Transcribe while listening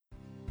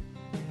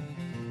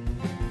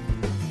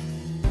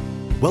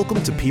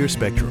Welcome to Peer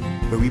Spectrum,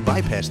 where we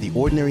bypass the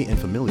ordinary and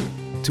familiar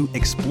to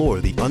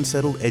explore the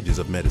unsettled edges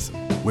of medicine,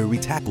 where we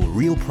tackle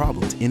real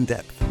problems in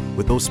depth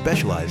with those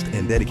specialized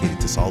and dedicated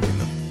to solving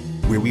them,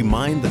 where we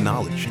mine the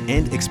knowledge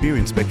and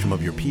experience spectrum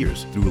of your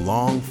peers through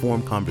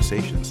long-form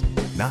conversations,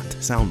 not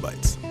sound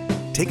bites.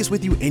 Take us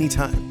with you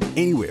anytime,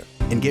 anywhere,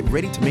 and get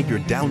ready to make your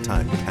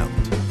downtime count.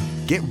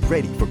 Get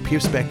ready for Peer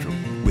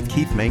Spectrum with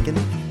Keith Mankin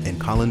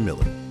and Colin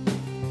Miller.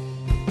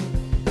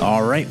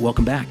 All right,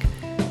 welcome back.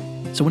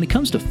 So when it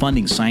comes to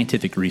funding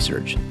scientific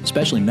research,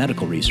 especially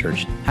medical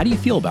research, how do you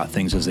feel about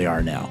things as they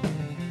are now?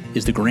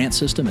 Is the grant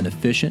system an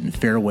efficient and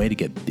fair way to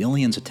get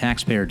billions of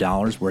taxpayer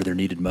dollars where they're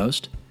needed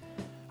most?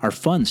 Are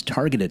funds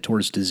targeted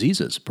towards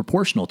diseases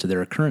proportional to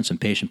their occurrence in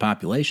patient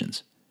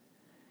populations?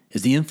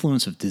 Is the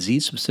influence of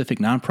disease-specific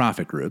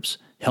nonprofit groups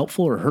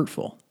helpful or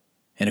hurtful?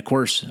 And of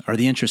course, are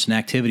the interests and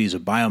activities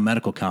of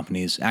biomedical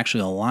companies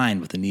actually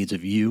aligned with the needs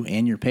of you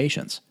and your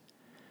patients?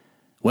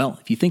 Well,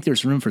 if you think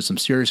there's room for some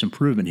serious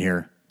improvement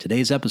here,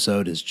 today's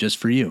episode is just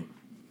for you.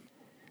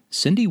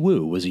 Cindy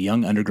Wu was a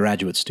young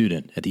undergraduate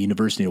student at the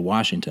University of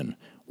Washington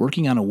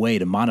working on a way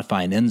to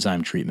modify an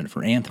enzyme treatment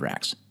for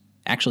anthrax,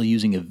 actually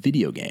using a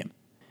video game,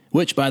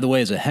 which, by the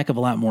way, is a heck of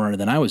a lot more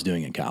than I was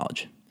doing in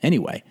college.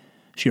 Anyway,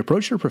 she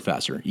approached her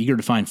professor, eager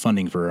to find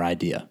funding for her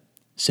idea.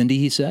 Cindy,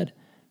 he said,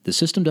 the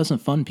system doesn't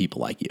fund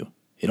people like you.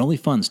 It only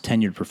funds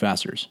tenured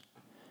professors.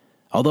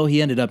 Although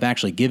he ended up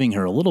actually giving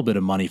her a little bit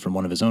of money from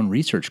one of his own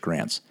research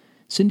grants,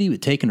 Cindy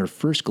had taken her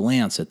first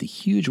glance at the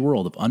huge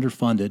world of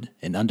underfunded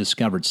and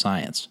undiscovered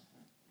science.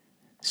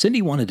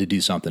 Cindy wanted to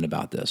do something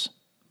about this,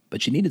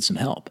 but she needed some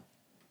help.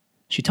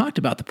 She talked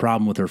about the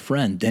problem with her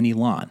friend Denny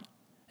Lan,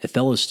 a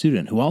fellow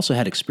student who also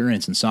had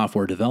experience in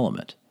software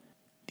development.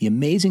 The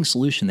amazing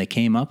solution they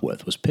came up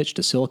with was pitched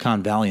to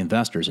Silicon Valley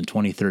investors in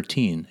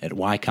 2013 at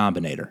Y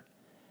Combinator.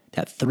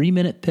 That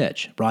 3-minute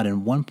pitch brought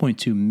in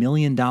 $1.2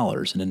 million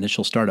in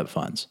initial startup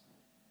funds.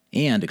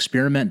 And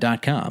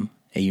Experiment.com,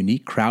 a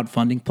unique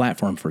crowdfunding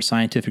platform for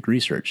scientific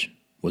research,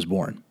 was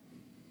born.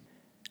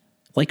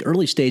 Like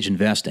early-stage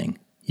investing,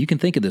 you can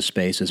think of this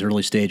space as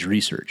early-stage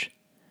research.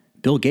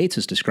 Bill Gates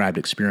has described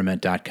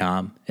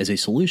Experiment.com as a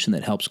solution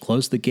that helps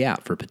close the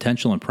gap for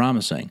potential and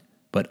promising,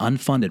 but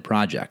unfunded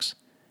projects.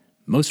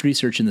 Most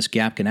research in this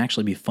gap can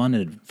actually be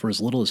funded for as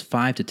little as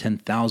 $5,000 to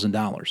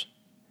 $10,000.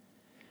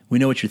 We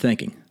know what you're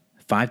thinking.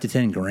 $5 to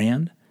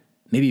 $10,000?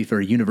 Maybe for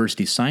a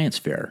university science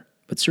fair,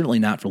 but certainly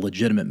not for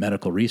legitimate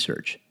medical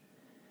research.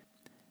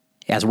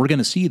 As we're going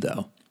to see,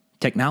 though,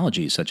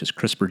 technologies such as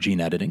CRISPR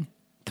gene editing,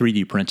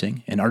 3D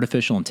printing, and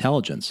artificial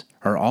intelligence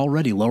are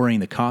already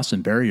lowering the costs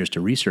and barriers to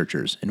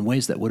researchers in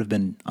ways that would have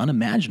been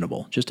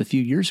unimaginable just a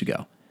few years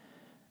ago.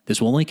 This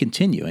will only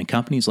continue, and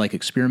companies like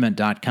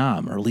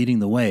Experiment.com are leading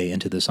the way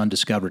into this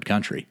undiscovered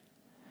country.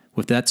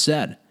 With that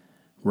said,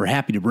 we're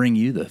happy to bring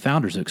you the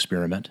founders of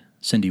Experiment,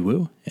 Cindy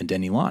Wu and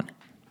Denny Lan.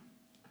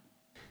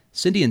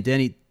 Cindy and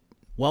Denny,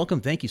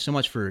 welcome. Thank you so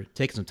much for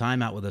taking some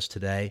time out with us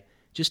today.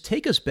 Just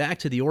take us back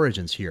to the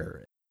origins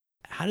here.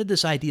 How did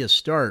this idea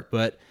start,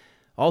 but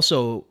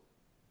also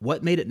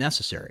what made it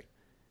necessary?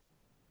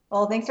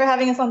 Well, thanks for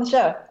having us on the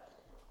show.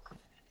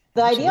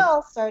 The Absolutely. idea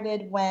all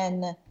started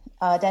when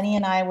Denny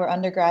and I were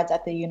undergrads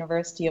at the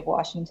University of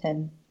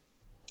Washington.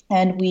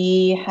 And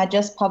we had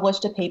just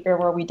published a paper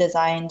where we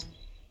designed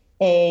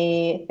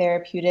a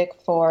therapeutic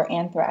for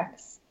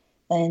anthrax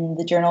in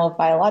the Journal of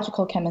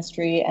Biological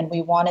Chemistry. And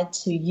we wanted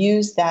to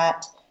use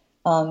that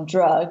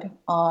drug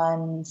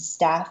on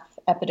staph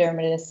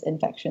epidermidis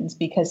infections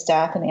because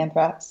staph and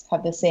anthrax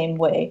have the same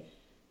way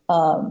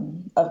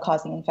of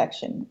causing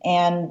infection.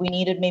 And we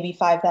needed maybe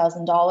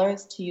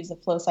 $5,000 to use a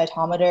flow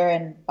cytometer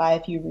and buy a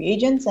few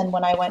reagents. And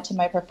when I went to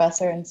my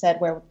professor and said,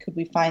 where could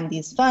we find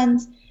these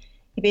funds?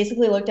 He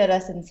basically looked at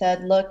us and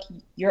said, look,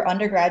 you're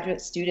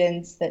undergraduate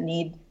students that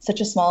need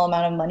such a small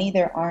amount of money.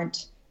 There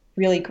aren't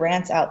really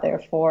grants out there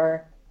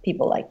for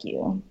people like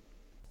you.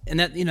 And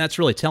that, that's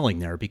really telling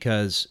there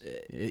because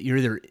you're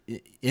either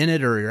in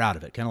it or you're out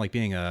of it, kind of like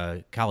being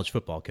a college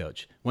football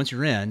coach. Once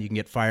you're in, you can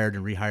get fired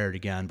and rehired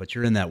again, but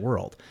you're in that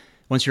world.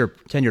 Once you're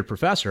a tenured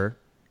professor,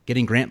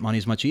 getting grant money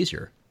is much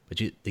easier. But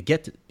to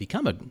get to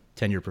become a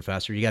tenured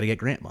professor, you got to get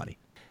grant money.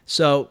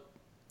 So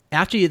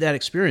after you had that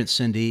experience,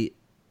 Cindy,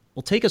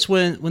 well, take us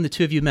when the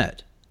two of you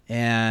met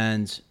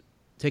and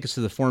take us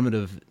to the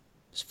formative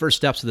first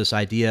steps of this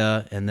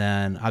idea. And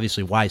then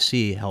obviously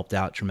YC helped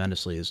out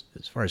tremendously as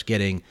far as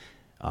getting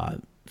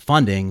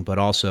funding, but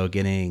also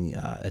getting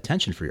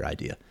attention for your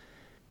idea.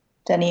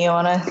 Denny, you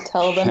want to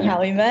tell them how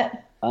we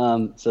met?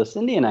 So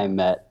Cindy and I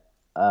met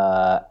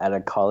at a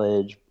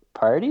college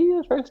party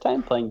the first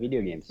time playing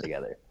video games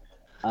together.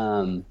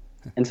 And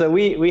so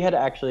we had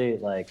actually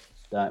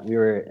we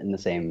were in the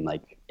same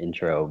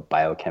intro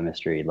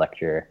biochemistry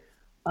lecture,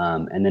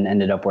 and then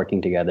ended up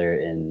working together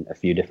in a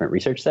few different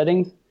research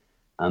settings.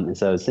 And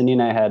so Cindy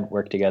and I had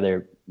worked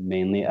together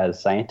mainly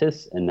as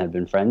scientists and had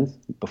been friends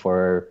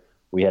before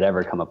we had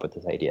ever come up with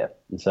this idea.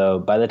 And so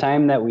by the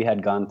time that we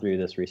had gone through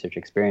this research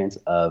experience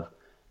of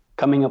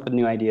coming up with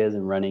new ideas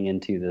and running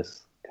into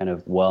this kind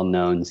of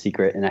well-known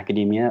secret in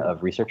academia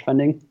of research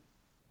funding,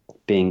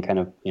 being kind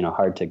of,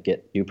 hard to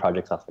get new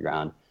projects off the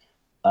ground,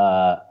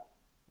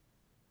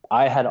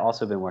 I had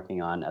also been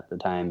working on at the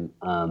time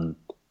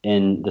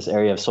in this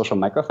area of social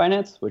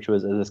microfinance, which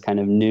was this kind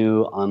of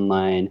new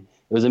online.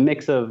 It was a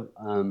mix of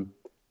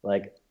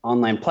like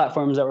online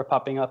platforms that were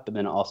popping up, but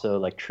then also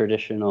like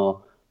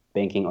traditional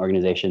banking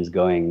organizations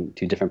going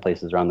to different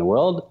places around the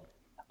world,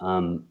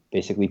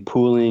 basically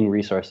pooling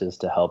resources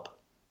to help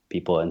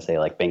people in, say,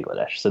 like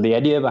Bangladesh. So the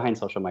idea behind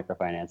social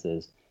microfinance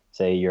is,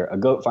 say you're a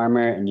goat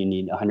farmer and you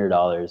need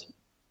 $100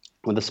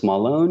 with a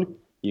small loan,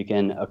 you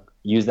can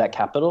use that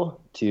capital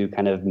to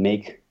kind of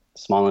make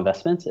small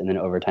investments and then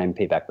over time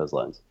pay back those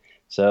loans.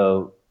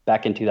 So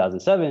back in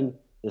 2007,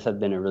 this had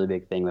been a really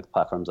big thing with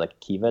platforms like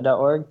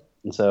Kiva.org.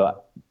 And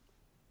so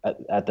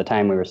at the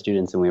time we were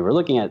students and we were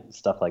looking at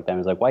stuff like that, I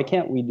was like, why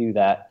can't we do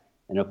that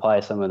and apply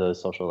some of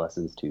those social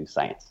lessons to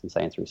science and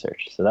science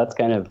research? So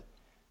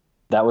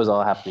that was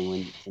all happening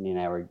when Cindy and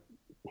I were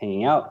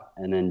hanging out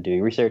and then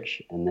doing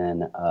research. And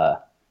then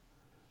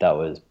that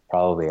was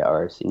probably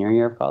our senior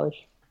year of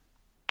college.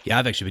 Yeah,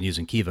 I've actually been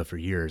using Kiva for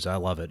years. I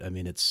love it. I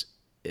mean, it's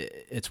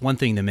one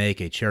thing to make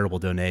a charitable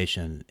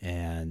donation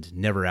and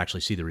never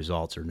actually see the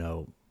results or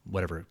know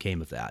whatever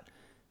came of that.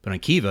 But on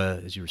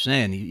Kiva, as you were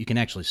saying, you can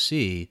actually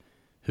see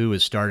who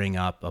is starting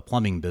up a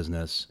plumbing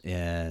business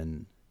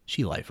in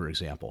Chile, for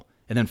example,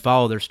 and then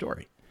follow their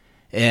story.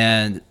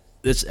 And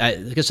I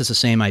guess it's the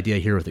same idea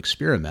here with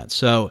experiments.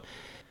 So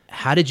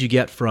how did you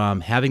get from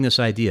having this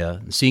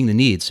idea, seeing the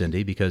need,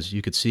 Cindy, because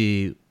you could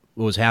see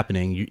what was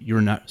happening?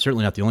 You're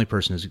certainly not the only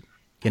person who's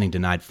getting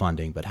denied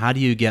funding, but how do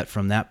you get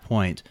from that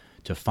point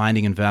to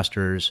finding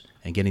investors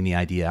and getting the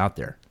idea out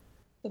there?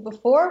 So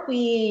before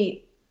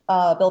we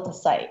built a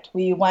site,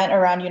 we went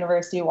around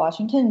University of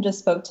Washington and just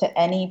spoke to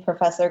any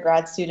professor,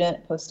 grad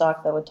student,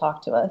 postdoc that would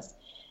talk to us.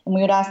 And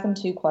we would ask them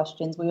 2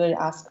 questions. We would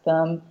ask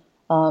them,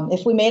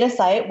 if we made a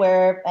site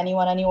where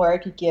anyone anywhere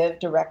could give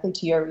directly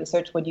to your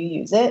research, would you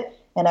use it?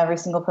 And every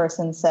single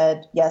person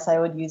said, yes, I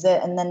would use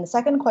it. And then the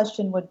second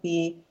question would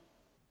be,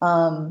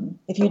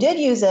 if you did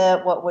use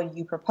it, what would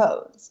you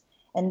propose?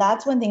 And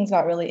that's when things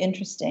got really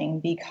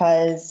interesting,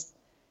 because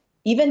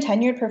even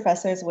tenured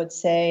professors would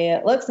say,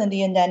 look,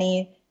 Cindy and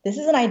Denny, this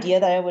is an idea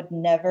that I would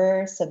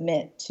never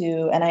submit to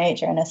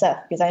NIH or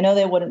NSF because I know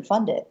they wouldn't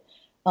fund it.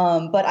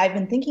 But I've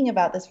been thinking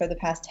about this for the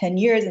past 10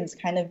 years and it's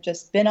kind of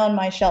just been on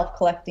my shelf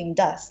collecting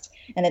dust.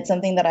 And it's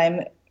something that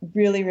I'm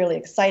really, really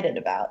excited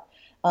about.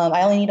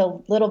 I only need a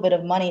little bit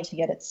of money to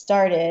get it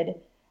started.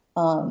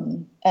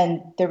 And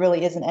there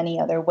really isn't any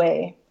other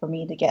way for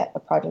me to get a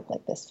project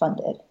like this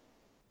funded.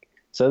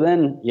 So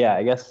then, yeah,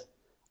 I guess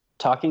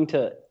talking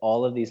to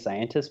all of these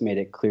scientists made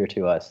it clear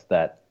to us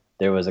that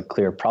there was a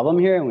clear problem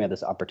here, and we had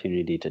this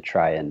opportunity to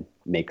try and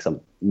make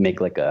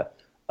like a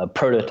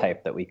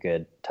prototype that we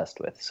could test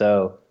with.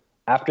 So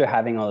after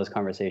having all those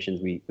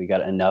conversations, we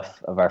got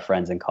enough of our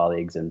friends and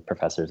colleagues and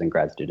professors and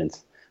grad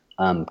students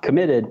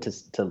committed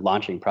to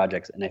launching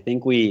projects. And I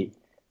think we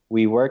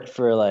worked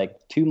for like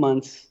 2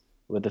 months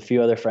with a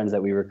few other friends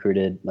that we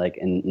recruited, like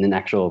in an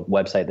actual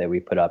website that we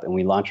put up, and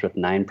we launched with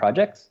 9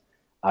 projects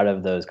out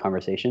of those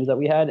conversations that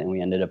we had, and we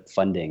ended up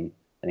funding,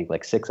 I think,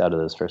 like 6 out of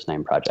those first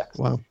 9 projects.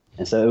 Wow.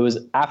 And so it was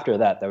after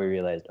that we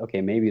realized, okay,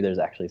 maybe there's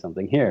actually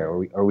something here,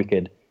 or we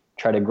could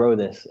try to grow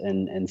this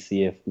and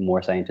see if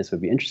more scientists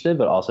would be interested,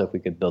 but also if we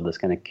could build this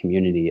kind of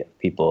community of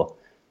people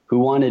who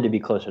wanted to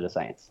be closer to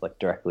science, like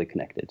directly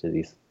connected to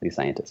these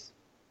scientists.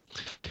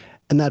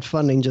 And that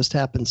funding just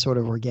happened sort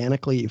of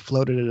organically. You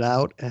floated it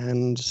out,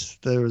 and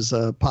there was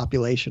a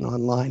population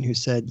online who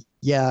said,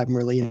 yeah, I'm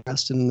really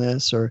interested in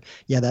this, or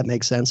yeah, that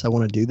makes sense. I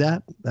want to do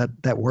that.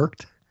 That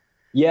worked.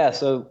 Yeah,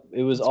 so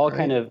it was all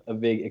kind of a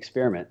big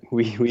experiment.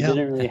 We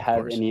didn't really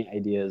have any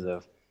ideas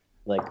of,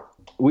 like,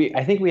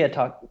 I think we had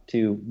talked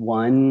to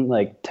one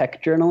like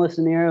tech journalist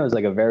in the area. It was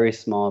like a very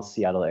small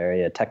Seattle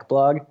area tech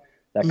blog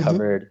that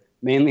covered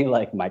mainly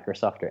like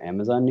Microsoft or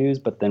Amazon news,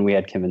 but then we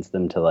had convinced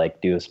them to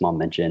like do a small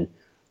mention.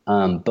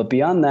 But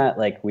beyond that,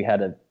 like we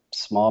had a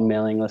small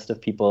mailing list of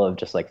people, of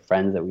just like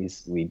friends that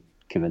we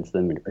convinced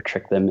them or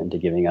tricked them into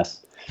giving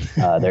us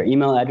their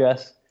email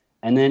address.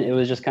 And then it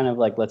was just kind of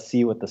like, let's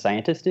see what the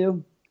scientists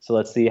do. So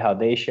let's see how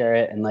they share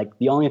it. And like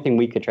the only thing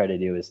we could try to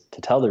do is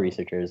to tell the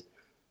researchers,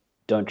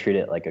 don't treat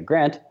it like a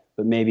grant,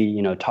 but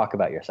maybe, talk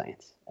about your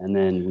science. And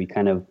then we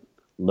kind of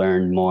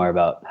learned more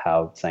about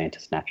how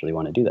scientists naturally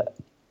want to do that.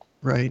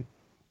 Right.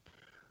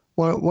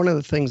 One of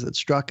the things that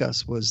struck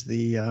us was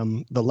the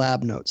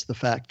lab notes, the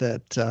fact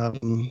that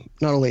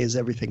not only is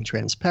everything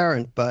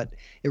transparent, but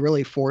it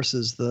really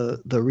forces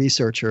the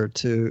researcher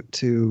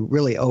to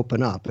really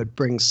open up. It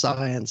brings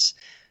science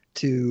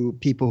to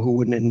people who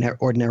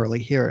wouldn't ordinarily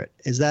hear it.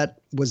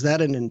 Was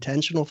that an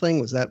intentional thing?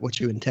 Was that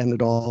what you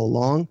intended all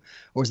along?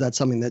 Or was that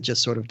something that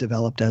just sort of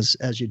developed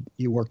as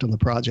you worked on the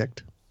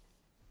project?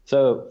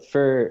 So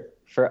for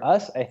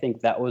us, I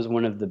think that was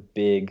one of the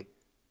big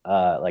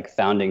like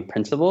founding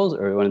principles,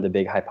 or one of the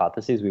big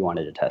hypotheses we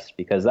wanted to test,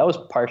 because that was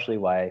partially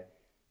why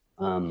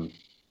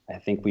I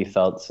think we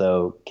felt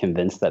so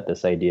convinced that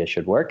this idea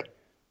should work.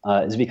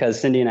 is because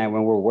Cindy and I,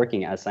 when we're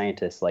working as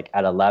scientists, like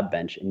at a lab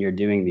bench and you're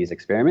doing these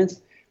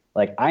experiments,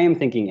 like I am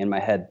thinking in my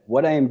head,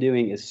 what I am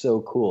doing is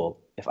so cool.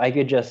 If I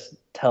could just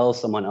tell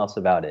someone else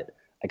about it,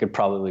 I could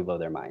probably blow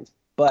their minds.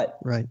 But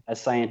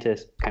as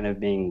scientists kind of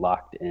being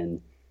locked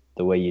in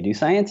the way you do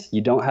science,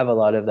 you don't have a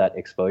lot of that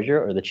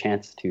exposure or the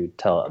chance to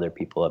tell other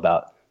people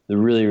about the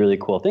really, really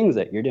cool things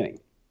that you're doing.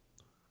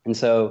 And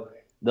so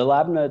the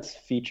Lab Notes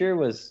feature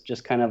was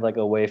just kind of like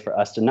a way for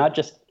us to not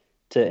just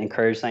to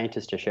encourage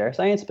scientists to share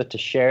science, but to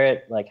share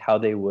it like how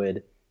they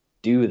would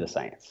do the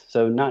science.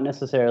 So not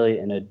necessarily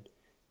in a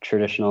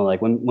traditional,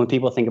 like when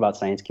people think about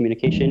science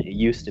communication, it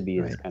used to be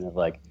this kind of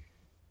like,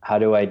 how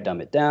do I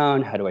dumb it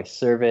down? How do I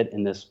serve it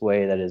in this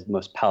way that is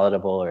most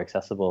palatable or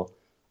accessible?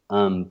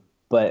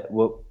 But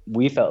what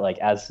we felt like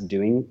as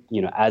doing,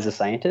 as a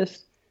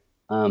scientist,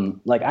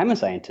 like I'm a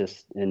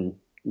scientist and,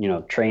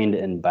 trained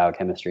in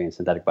biochemistry and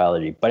synthetic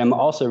biology, but I'm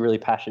also really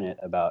passionate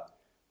about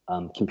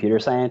computer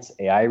science,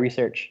 AI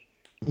research.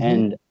 Mm-hmm.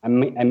 And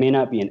I may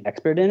not be an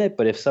expert in it,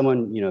 but if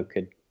someone,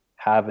 could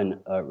have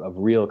a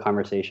real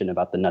conversation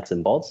about the nuts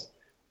and bolts,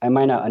 I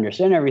might not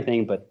understand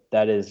everything, but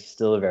that is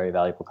still a very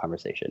valuable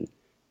conversation.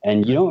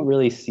 And you don't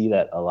really see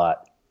that a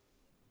lot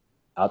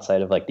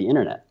outside of like the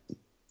internet.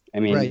 I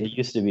mean, it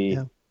used to be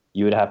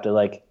you would have to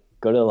like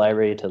go to the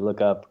library to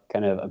look up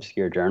kind of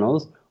obscure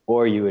journals,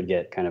 or you would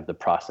get kind of the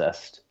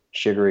processed,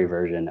 sugary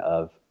version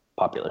of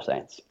popular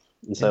science.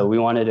 And so we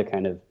wanted to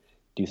kind of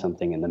do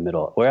something in the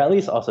middle, or at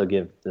least also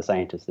give the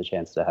scientists the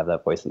chance to have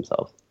that voice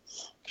themselves.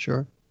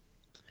 Sure.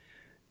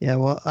 Yeah,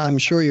 well, I'm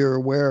sure you're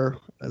aware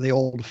the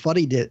old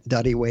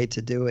fuddy-duddy way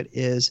to do it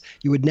is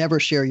you would never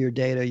share your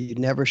data, you'd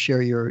never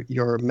share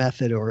your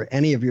method or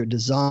any of your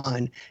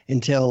design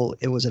until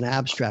it was an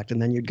abstract,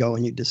 and then you'd go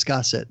and you'd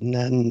discuss it, and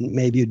then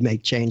maybe you'd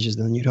make changes,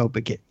 and then you'd hope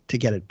to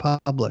get it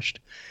published.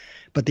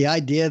 But the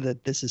idea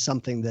that this is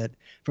something that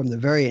from the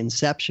very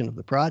inception of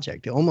the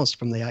project, almost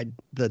from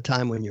the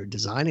time when you're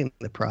designing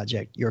the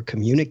project, you're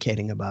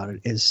communicating about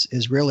it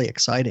is really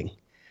exciting.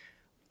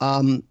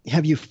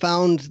 Have you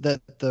found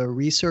that the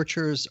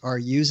researchers are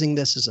using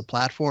this as a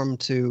platform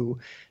to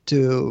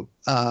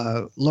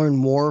learn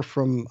more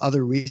from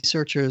other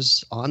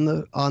researchers on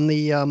the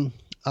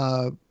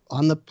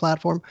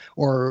platform,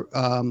 or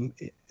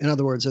in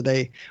other words, are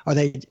they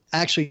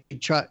actually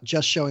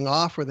just showing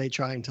off, or are they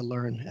trying to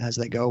learn as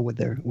they go with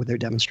their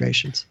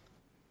demonstrations?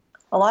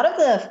 A lot of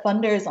the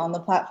funders on the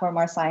platform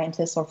are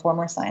scientists or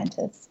former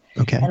scientists.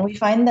 Okay. And we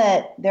find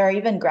that there are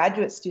even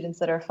graduate students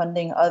that are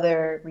funding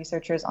other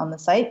researchers on the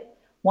site.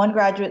 One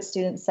graduate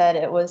student said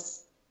it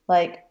was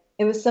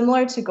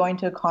similar to going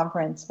to a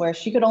conference where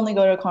she could only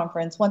go to a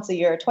conference once a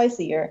year or twice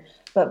a year,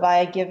 but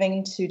by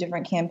giving to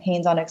different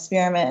campaigns on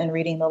experiment and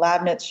reading the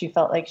lab notes, she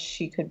felt like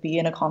she could be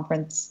in a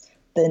conference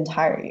the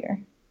entire year.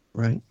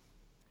 Right.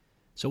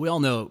 So we all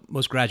know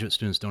most graduate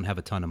students don't have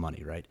a ton of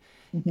money, right?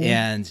 Mm-hmm.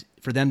 And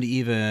for them to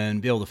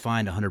even be able to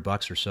find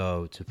 $100 or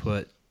so to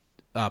put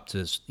up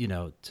to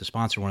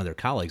sponsor one of their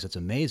colleagues, that's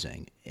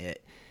amazing.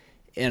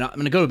 And I'm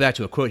going to go back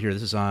to a quote here.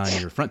 This is on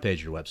your front page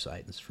of your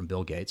website. This is from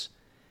Bill Gates.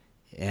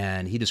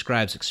 And he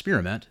describes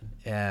experiment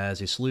as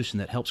a solution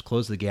that helps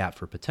close the gap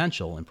for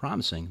potential and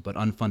promising but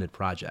unfunded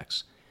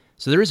projects.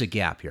 So there is a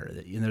gap here.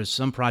 There's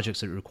some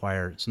projects that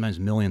require sometimes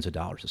millions of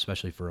dollars,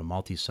 especially for a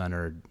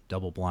multi-centered,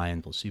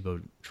 double-blind placebo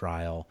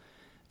trial,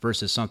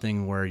 versus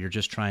something where you're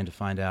just trying to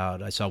find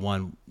out. I saw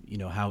one,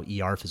 how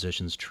ER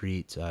physicians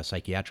treat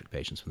psychiatric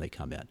patients when they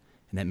come in.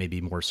 And that may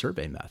be more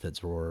survey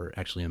methods or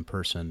actually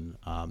in-person,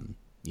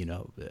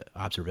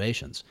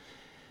 observations.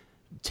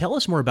 Tell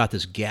us more about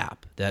this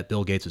gap that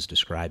Bill Gates is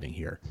describing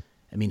here.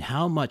 I mean,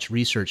 how much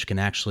research can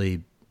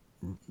actually,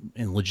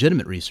 and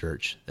legitimate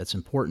research that's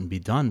important, be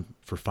done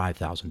for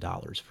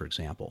 $5,000, for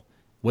example?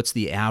 What's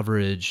the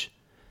average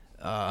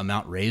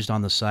amount raised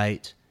on the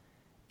site?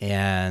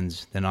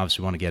 And then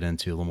obviously we want to get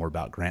into a little more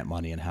about grant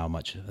money and how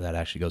much that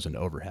actually goes into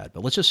overhead.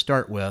 But let's just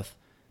start with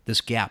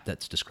this gap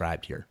that's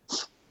described here.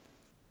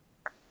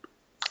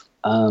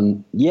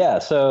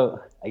 So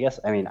I guess,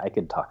 I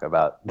could talk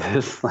about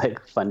this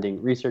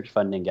research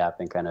funding gap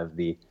and kind of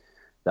the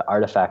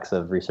artifacts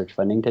of research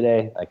funding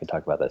today. I could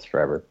talk about this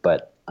forever,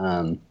 but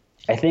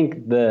I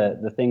think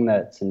the thing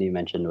that Cindy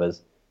mentioned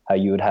was how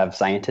you would have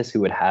scientists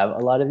who would have a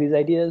lot of these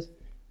ideas,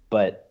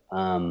 but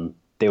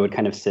they would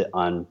kind of sit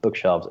on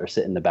bookshelves or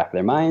sit in the back of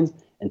their minds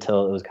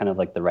until it was kind of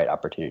like the right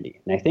opportunity.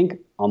 And I think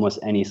almost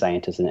any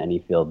scientist in any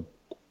field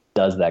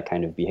does that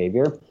kind of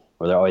behavior,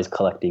 where they're always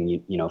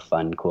collecting,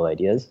 fun, cool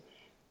ideas.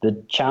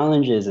 The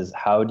challenge is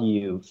how do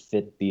you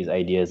fit these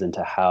ideas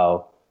into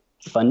how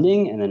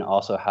funding, and then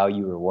also how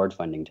you reward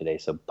funding today?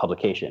 So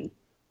publication,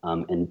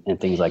 and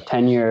things like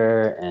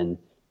tenure and,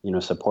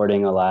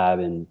 supporting a lab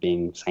and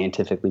being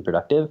scientifically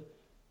productive.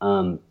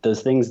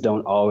 Those things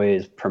don't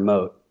always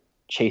promote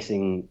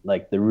chasing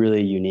like the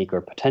really unique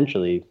or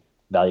potentially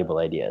valuable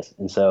ideas.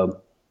 And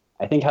so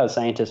I think how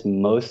scientists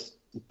most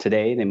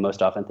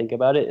often think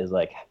about it is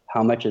like,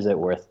 how much is it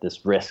worth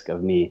this risk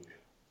of me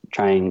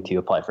trying to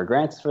apply for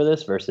grants for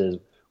this versus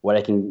what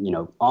I can,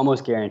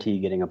 almost guarantee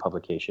getting a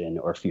publication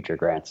or future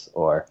grants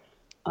or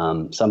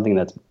something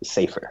that's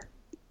safer.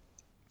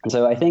 And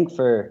so I think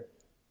for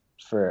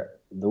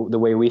the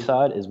way we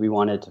saw it is we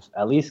wanted to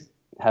at least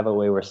have a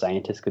way where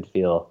scientists could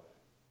feel,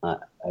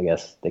 I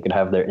guess they could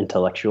have their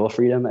intellectual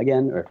freedom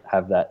again, or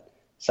have that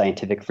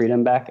scientific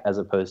freedom back, as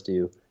opposed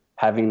to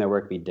having their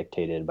work be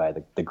dictated by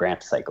the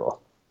grant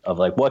cycle of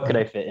like, what could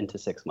I fit into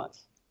 6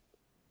 months?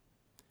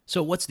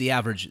 So what's the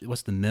average,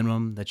 what's the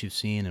minimum that you've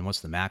seen, and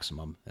what's the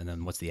maximum? And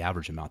then what's the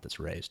average amount that's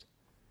raised?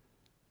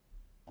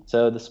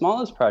 So the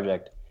smallest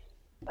project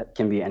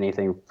can be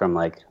anything from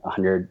like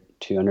 $100,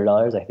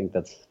 $200. I think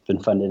that's been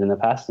funded in the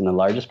past. And the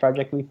largest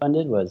project we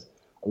funded was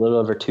a little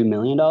over $2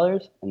 million,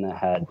 and that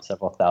had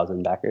several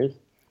thousand backers.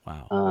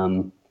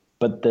 Wow.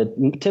 But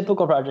the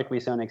typical project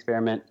we see on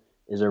Experiment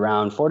is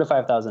around $4,000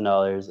 to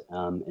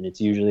 $5,000, and it's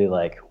usually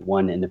like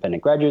one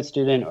independent graduate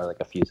student or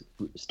like a few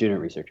student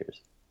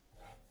researchers.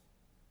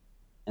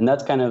 And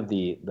that's kind of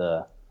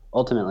the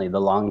ultimately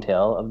the long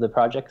tail of the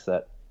projects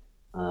that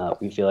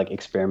we feel like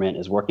Experiment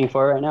is working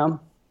for right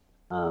now.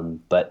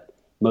 But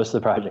most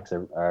of the projects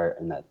are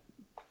in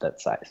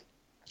that size.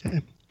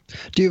 Okay.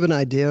 Do you have an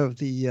idea of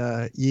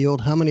the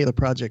yield? How many of the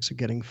projects are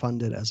getting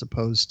funded as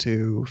opposed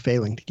to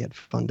failing to get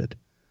funded?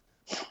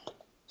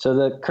 So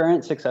the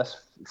current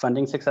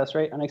funding success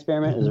rate on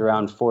Experiment is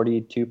around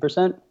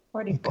 42%.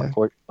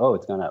 44. Okay.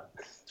 It's gone up.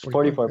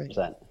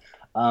 44%.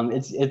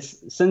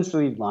 It's since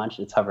we've launched,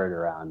 it's hovered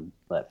around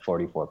that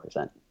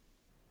 44%.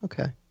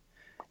 Okay.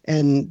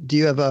 And do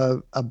you have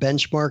a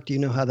benchmark? Do you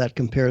know how that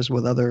compares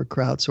with other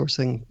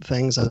crowdsourcing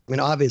things? I mean,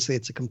 obviously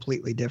it's a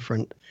completely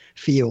different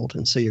field,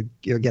 and so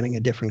you're getting a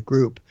different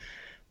group.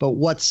 But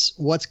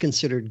what's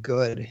considered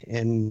good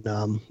in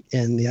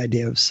the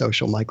idea of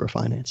social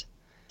microfinance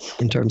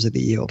in terms of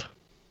the yield?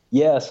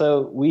 Yeah,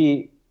 so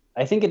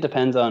I think it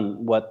depends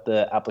on what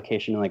the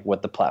application, like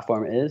what the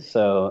platform is.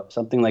 So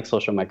something like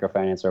social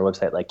microfinance or a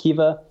website like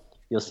Kiva,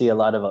 you'll see a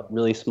lot of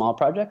really small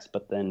projects,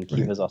 but then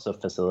Kiva is also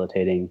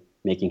facilitating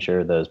making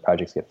sure those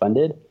projects get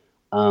funded.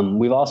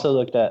 We've also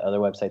looked at other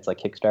websites like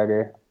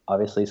Kickstarter,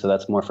 obviously, so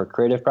that's more for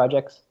creative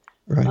projects.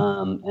 Right.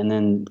 And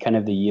then kind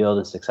of the yield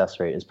and success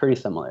rate is pretty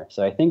similar.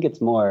 So I think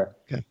it's more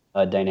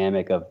a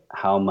dynamic of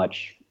how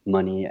much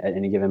money at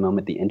any given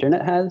moment the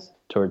internet has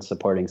towards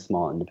supporting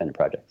small independent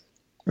projects.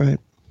 Right.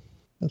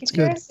 That's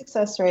good. Your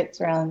success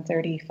rate's around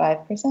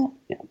 35%.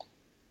 Yeah.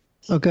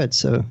 Oh, good.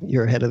 So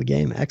you're ahead of the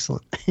game.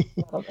 Excellent. A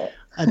little bit.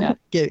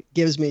 It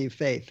gives me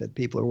faith that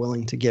people are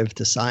willing to give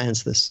to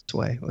science this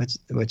way,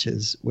 which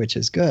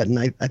is good. And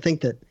I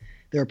think that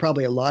there are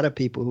probably a lot of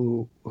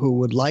people who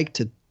would like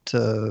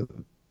to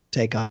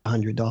take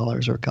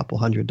 $100 or a couple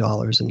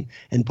 $100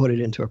 and put it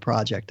into a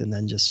project and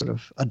then just sort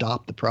of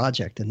adopt the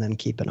project and then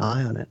keep an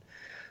eye on it.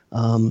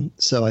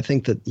 So I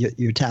think that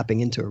you're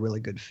tapping into a really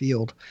good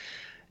field.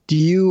 Do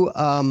you,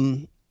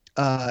 and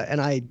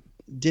I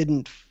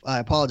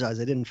apologize,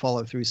 I didn't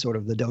follow through sort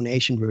of the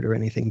donation route or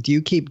anything. Do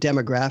you keep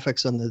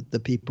demographics on the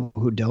people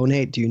who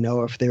donate? Do you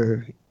know if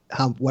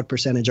what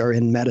percentage are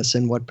in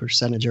medicine, what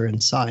percentage are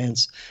in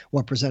science,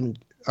 what percentage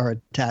are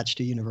attached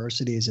to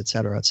universities, et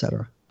cetera, et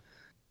cetera?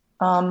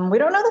 We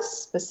don't know the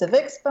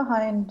specifics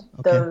behind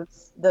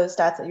those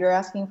stats that you're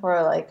asking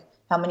for, like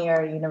how many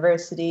are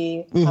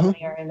university, how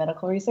many are in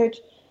medical research.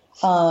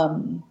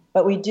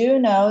 But we do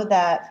know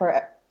that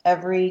for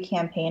every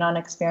campaign on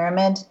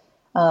Experiment,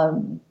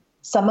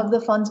 some of the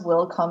funds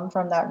will come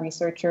from that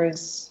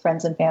researcher's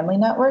friends and family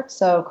network.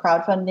 So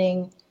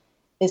crowdfunding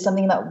is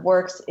something that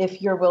works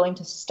if you're willing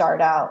to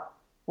start out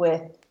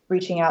with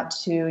reaching out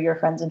to your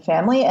friends and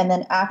family. And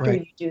then after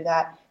you do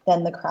that,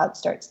 then the crowd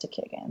starts to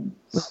kick in.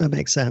 That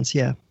makes sense,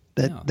 yeah.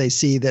 They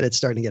see that it's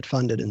starting to get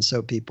funded, and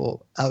so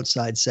people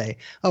outside say,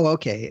 oh,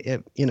 okay,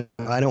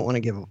 I don't want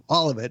to give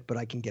all of it, but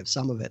I can give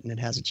some of it, and it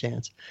has a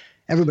chance.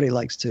 Everybody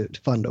likes to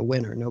fund a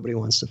winner. Nobody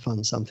wants to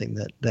fund something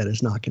that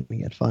is not going to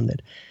get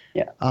funded.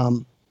 Yeah.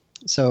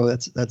 So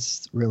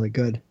that's really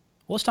good.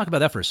 Well, let's talk about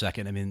that for a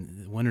second. I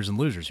mean, winners and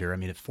losers here. I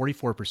mean, if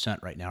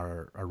 44% right now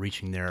are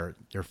reaching their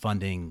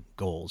funding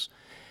goals,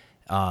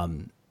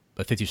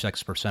 but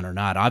 56% are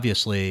not.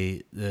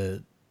 Obviously,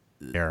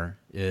 there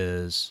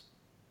is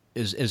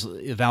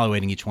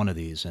evaluating each one of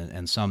these,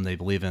 and some they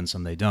believe in,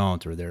 some they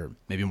don't, or they're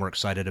maybe more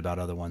excited about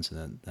other ones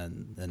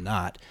than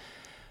not.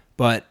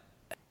 But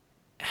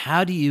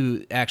how do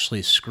you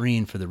actually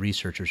screen for the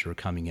researchers who are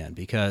coming in?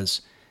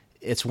 Because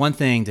it's one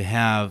thing to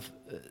have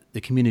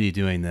the community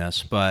doing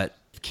this, but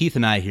Keith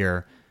and I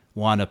here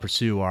want to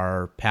pursue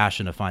our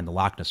passion to find the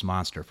Loch Ness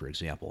Monster, for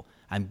example.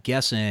 I'm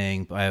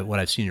guessing by what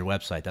I've seen on your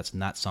website, that's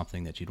not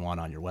something that you'd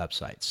want on your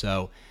website.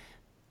 So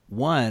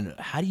one,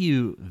 how do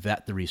you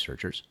vet the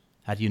researchers?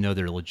 How do you know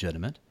they're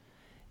legitimate?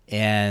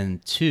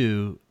 And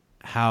two,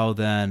 how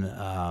then,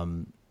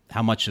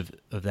 how much of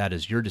that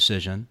is your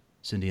decision,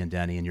 Cindy and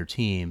Denny and your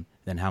team,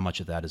 then how much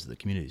of that is the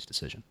community's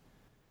decision?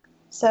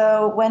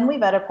 So when we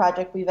vet a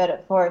project, we vet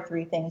it for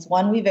three things.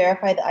 One, we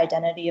verify the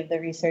identity of the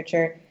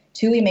researcher.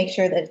 Two, we make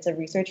sure that it's a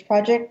research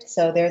project.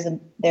 So there's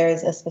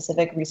a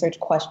specific research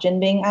question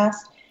being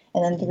asked.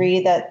 And then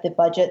three, that the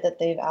budget that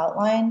they've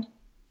outlined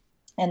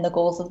and the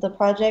goals of the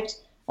project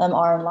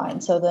are in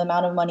line. So the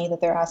amount of money that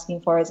they're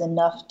asking for is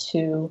enough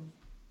to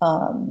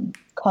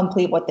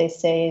complete what they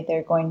say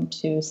they're going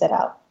to set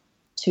out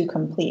to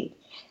complete.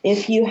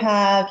 If you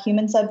have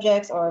human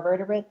subjects or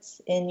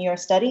vertebrates in your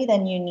study,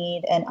 then you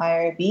need an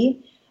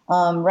IRB.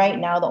 Right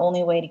now, the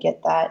only way to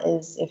get that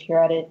is if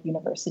you're at a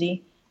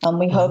university.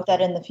 We hope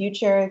that in the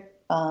future,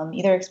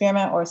 either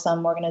Experiment or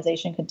some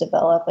organization could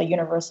develop a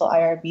universal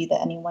IRB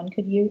that anyone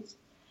could use.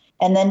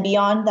 And then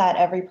beyond that,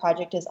 every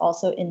project is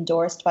also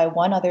endorsed by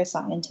one other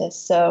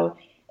scientist. So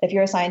if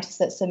you're a scientist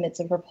that submits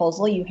a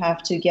proposal, you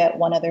have to get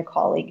one other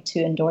colleague to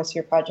endorse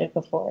your project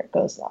before it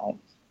goes live.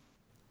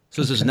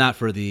 So this is not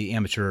for the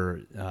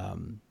amateur,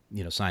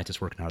 scientists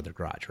working out of their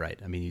garage, right?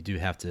 I mean, you do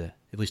have to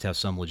at least have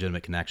some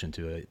legitimate connection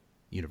to a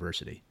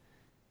university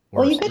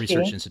or a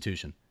research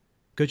institution.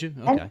 Could you?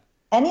 Okay. And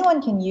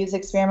anyone can use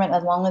Experiment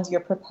as long as you're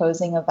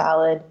proposing a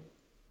valid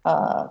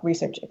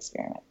research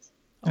experiment.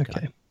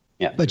 Okay.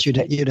 Yeah. But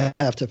you'd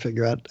have to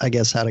figure out, I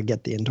guess, how to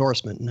get the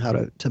endorsement and how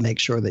to make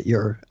sure that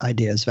your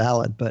idea is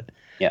valid. But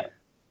yeah,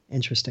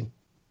 interesting.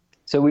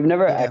 So we've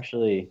never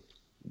actually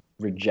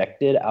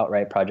rejected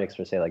outright projects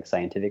for, say, like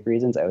scientific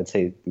reasons. I would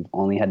say we've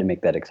only had to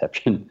make that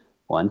exception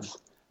once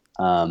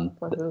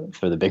for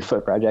the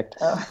Bigfoot project.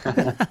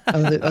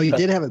 Oh, you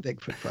did have a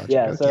Bigfoot project.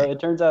 Yeah. Okay. So it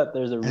turns out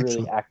there's a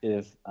really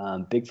active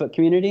Bigfoot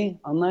community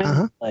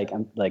online.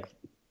 Like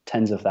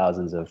tens of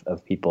thousands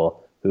of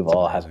people who've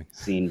all have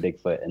seen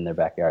Bigfoot in their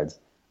backyards.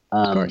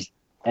 Of course.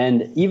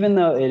 And even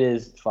though it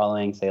is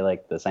following, say,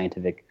 like the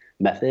scientific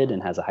method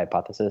and has a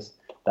hypothesis,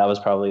 that was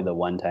probably the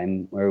one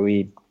time where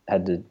we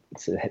had to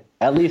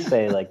at least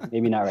say, like,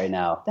 maybe not right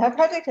now. That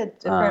project had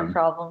different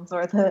problems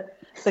where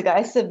the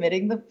guy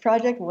submitting the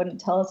project wouldn't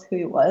tell us who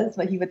he was,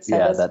 but he would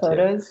send us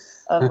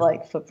photos of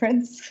like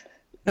footprints.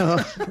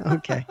 Oh,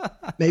 okay.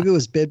 Maybe it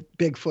was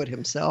Bigfoot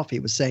himself. He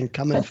was saying,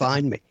 "Come and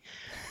find me."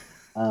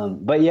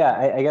 But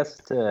yeah, I guess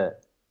to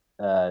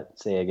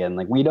say again,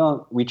 like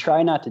we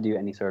try not to do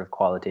any sort of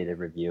qualitative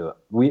review.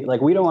 We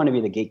don't want to be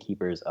the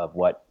gatekeepers of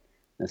what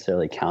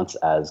necessarily counts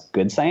as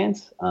good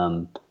science,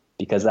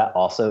 because that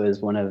also is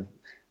one of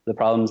the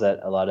problems that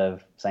a lot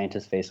of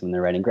scientists face when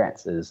they're writing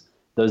grants. Is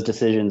those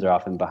decisions are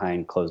often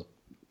behind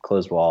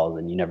closed walls,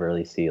 and you never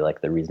really see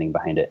like the reasoning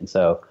behind it. And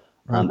so,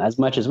 as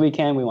much as we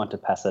can, we want to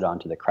pass it on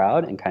to the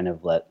crowd and kind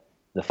of let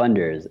the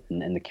funders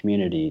and the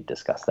community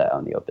discuss that out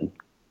in the open.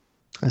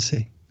 I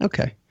see.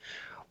 Okay.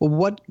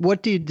 Well,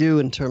 what do you do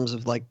in terms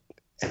of like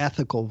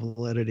ethical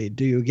validity?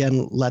 Do you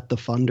again let the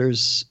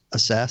funders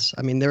assess?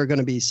 I mean, there are going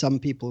to be some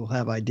people who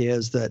have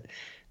ideas that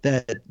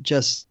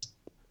just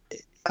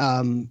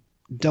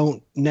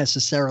don't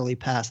necessarily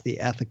pass the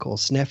ethical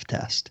sniff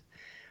test.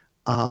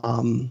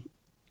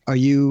 Are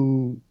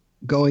you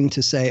going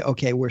to say,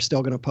 okay, we're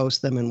still going to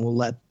post them and we'll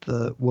let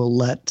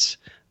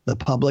the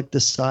public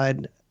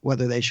decide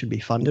whether they should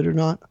be funded or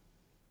not?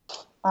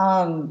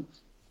 Are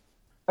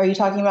you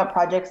talking about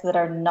projects that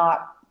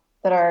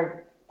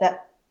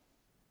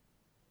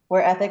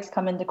where ethics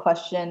come into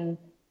question,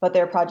 but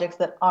they're projects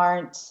that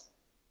aren't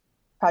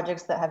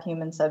projects that have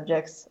human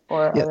subjects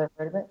or other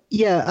vertebrates?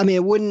 Yeah, I mean,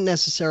 it wouldn't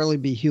necessarily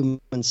be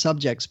human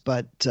subjects,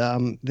 but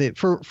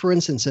for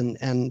instance,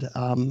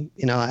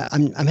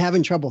 I'm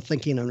having trouble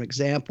thinking of an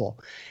example,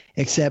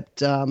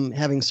 except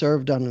having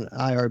served on an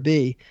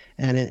IRB,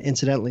 and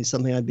incidentally,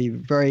 something I'd be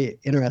very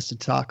interested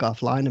to talk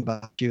offline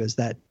about you is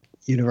that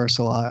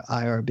universal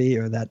IRB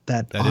or that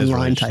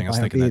online type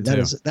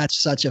IRB. That's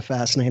such a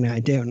fascinating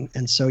idea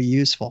and so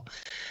useful.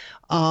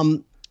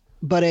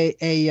 But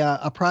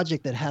a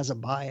project that has a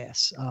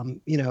bias,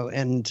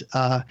 and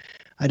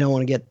I don't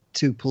want to get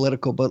too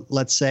political, but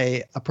let's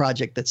say a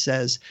project that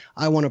says,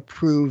 I want to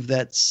prove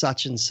that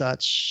such and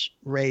such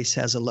race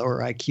has a lower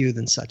IQ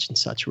than such and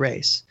such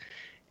race.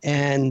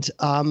 And,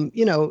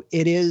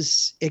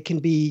 it can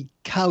be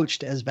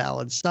couched as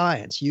valid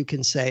science. You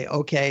can say,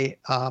 okay,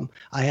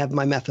 I have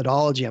my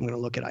methodology. I'm going to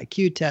look at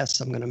IQ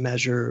tests. I'm going to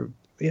measure,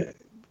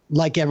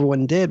 like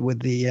everyone did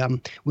with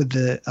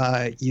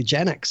the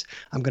eugenics.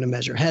 I'm going to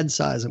measure head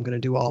size. I'm going to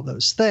do all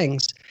those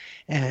things.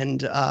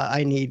 And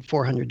I need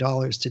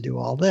 $400 to do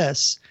all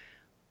this.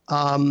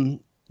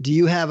 Do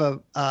you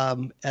have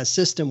a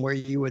system where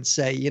you would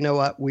say, you know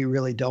what, we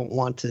really don't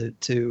want to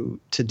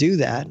do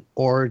that?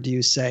 Or do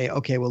you say,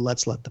 okay, well,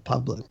 let's let the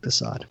public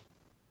decide?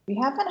 We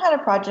haven't had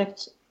a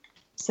project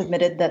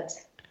submitted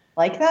that's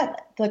like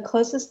that. The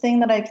closest thing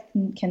that I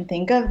can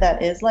think of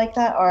that is like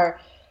that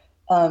are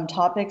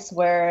topics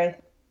where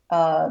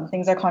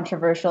things are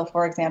controversial,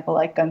 for example,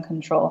 like gun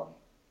control.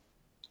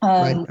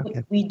 Right,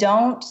 okay. We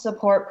don't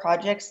support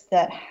projects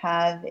that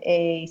have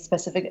a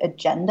specific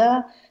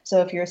agenda. So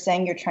if you're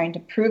saying you're trying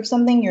to prove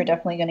something, you're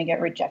definitely going to get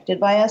rejected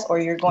by us, or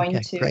you're going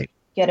to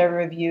get a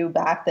review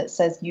back that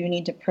says you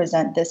need to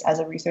present this as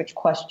a research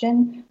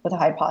question with a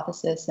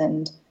hypothesis.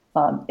 And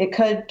it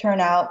could turn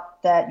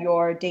out that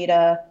your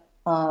data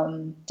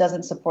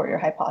doesn't support your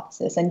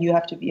hypothesis, and you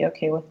have to be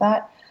okay with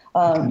that.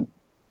 And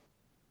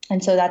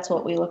so that's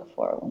what we look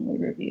for when we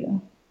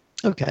review.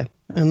 Okay,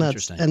 and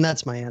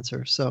that's my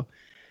answer. So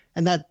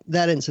And that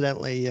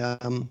incidentally,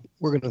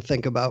 we're going to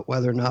think about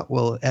whether or not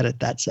we'll edit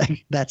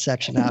that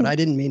section out. I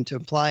didn't mean to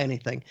imply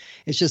anything.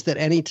 It's just that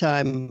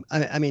anytime,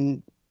 I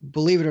mean,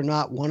 believe it or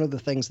not, one of the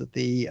things that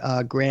the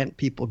grant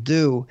people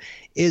do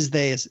is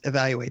they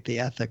evaluate the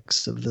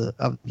ethics of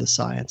the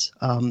science.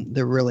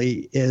 There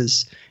really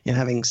is,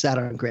 having sat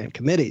on grant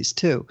committees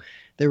too,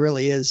 there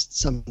really is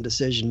some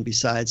decision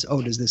besides,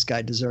 does this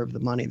guy deserve the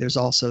money? There's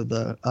also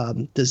the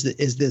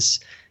is this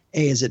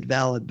A, is it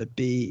valid, but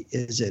B,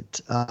 is it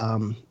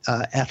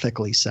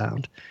ethically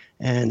sound?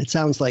 And it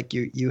sounds like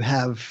you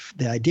have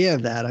the idea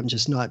of that. I'm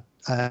just not.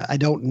 I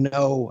don't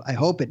know. I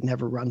hope it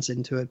never runs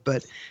into it,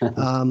 but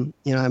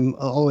I'm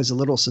always a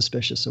little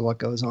suspicious of what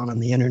goes on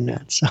the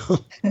internet. So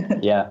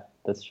yeah,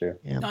 that's true.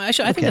 Yeah. No,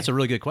 actually, I think that's a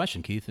really good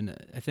question, Keith. And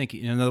I think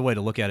another way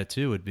to look at it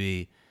too would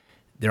be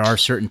there are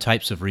certain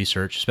types of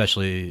research,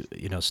 especially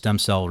stem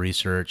cell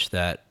research,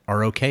 that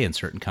are okay in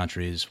certain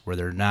countries where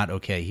they're not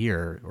okay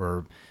here,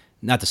 or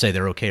not to say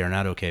they're okay or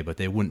not okay, but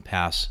they wouldn't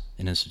pass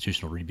an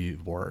institutional review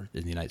board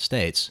in the United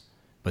States,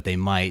 but they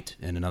might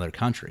in another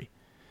country.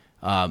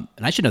 And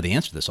I should know the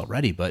answer to this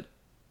already, but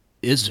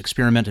is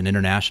Experiment an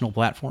international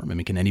platform? I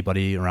mean, can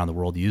anybody around the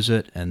world use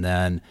it? And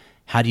then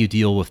how do you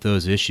deal with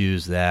those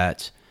issues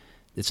that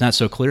it's not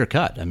so clear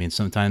cut? I mean,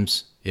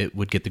 sometimes it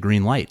would get the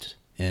green light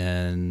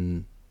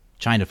in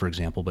China, for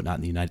example, but not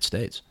in the United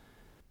States.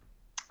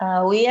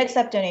 We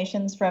accept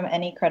donations from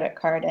any credit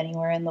card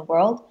anywhere in the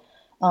world.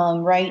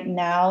 Right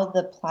now,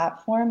 the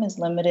platform is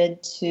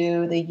limited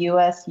to the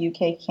US,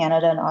 UK,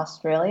 Canada, and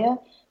Australia,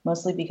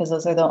 mostly because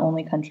those are the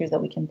only countries that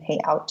we can pay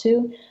out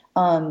to.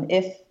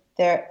 If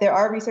there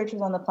are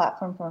researchers on the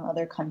platform from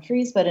other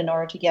countries, but in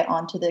order to get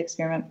onto the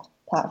Experiment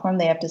platform,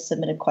 they have to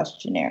submit a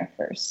questionnaire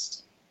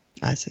first.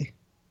 I see.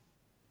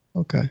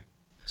 Okay.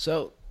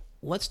 So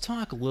let's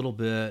talk a little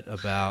bit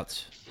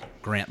about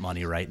grant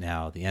money right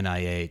now, the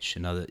NIH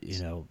and other,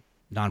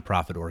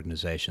 nonprofit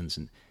organizations.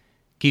 And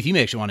Keith, you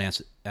may actually want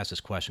to ask this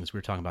question because we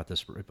were talking about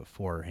this right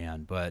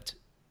beforehand, but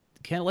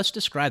let's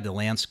describe the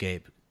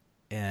landscape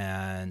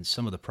and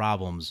some of the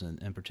problems,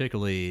 and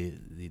particularly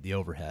the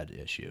overhead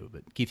issue.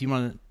 But Keith, you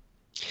want to?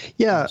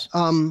 Yeah.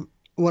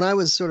 When I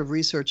was sort of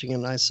researching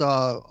and I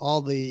saw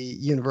all the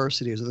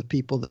universities or the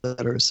people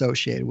that are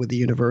associated with the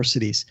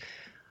universities,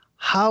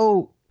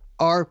 how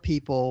are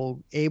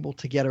people able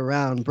to get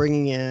around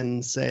bringing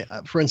in, say,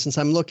 for instance,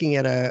 I'm looking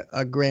at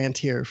a grant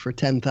here for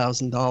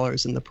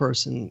 $10,000 and the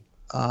person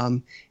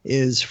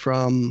is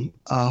from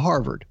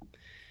Harvard.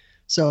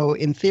 So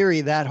in theory,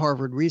 that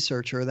Harvard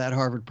researcher, that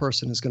Harvard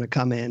person is going to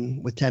come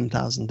in with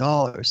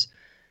 $10,000.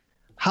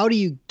 How do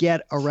you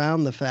get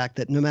around the fact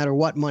that no matter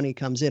what money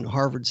comes in,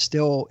 Harvard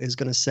still is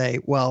going to say,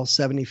 well,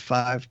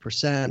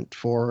 75%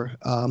 for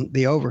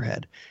the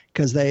overhead?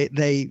 Because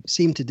they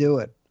seem to do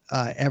it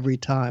every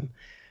time.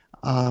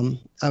 I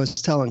was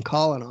telling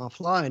Colin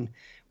offline,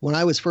 when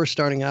I was first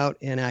starting out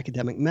in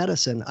academic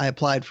medicine, I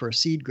applied for a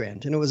seed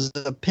grant, and it was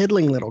a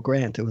piddling little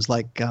grant. It was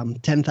like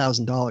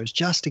 $10,000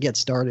 just to get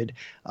started,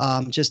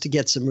 just to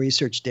get some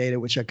research data,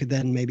 which I could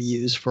then maybe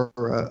use for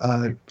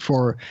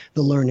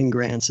the learning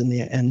grants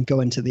and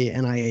go into the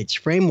NIH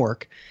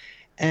framework.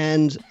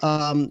 And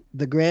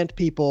the grant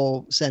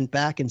people sent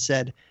back and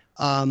said,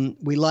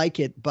 we like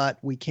it, but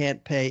we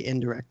can't pay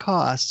indirect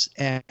costs,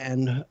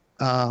 and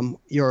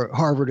your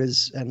Harvard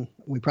is, and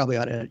we probably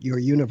ought to, your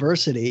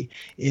university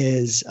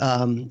is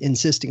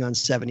insisting on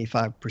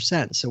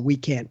 75%. So we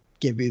can't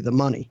give you the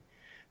money.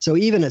 So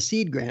even a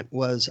seed grant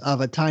was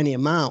of a tiny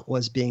amount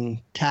was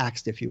being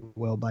taxed, if you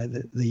will, by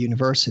the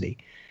university.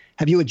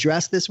 Have you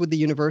addressed this with the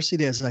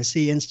university? As I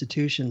see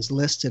institutions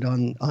listed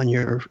on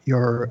your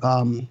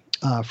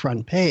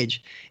front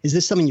page, is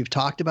this something you've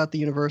talked about to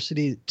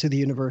the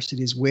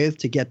universities with,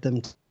 to get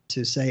them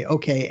to say,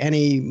 okay,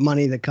 any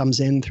money that comes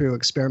in through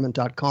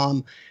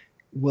experiment.com,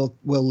 we'll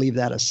leave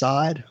that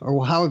aside?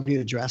 Or how have you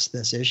addressed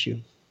this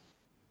issue?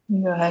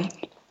 Go ahead.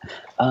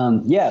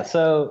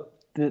 So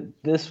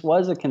this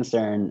was a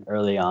concern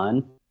early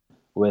on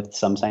with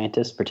some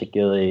scientists,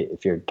 particularly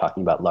if you're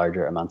talking about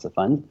larger amounts of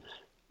funds.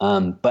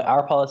 But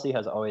our policy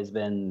has always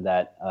been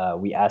that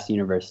we ask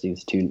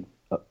universities to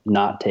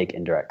not take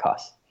indirect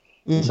costs.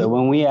 Mm-hmm. So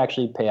when we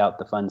actually pay out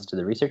the funds to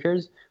the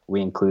researchers,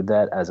 we include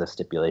that as a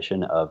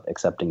stipulation of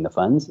accepting the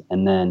funds.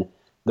 And then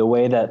the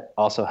way that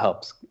also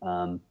helps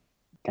kind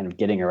of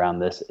getting around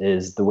this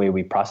is the way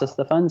we process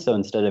the funds. So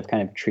instead of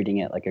kind of treating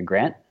it like a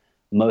grant,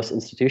 most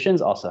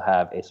institutions also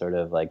have a sort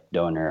of like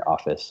donor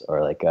office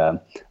or like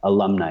a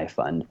alumni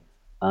fund.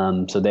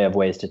 So they have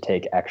ways to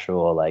take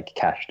actual like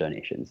cash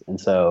donations. And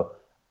so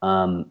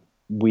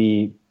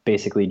we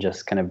basically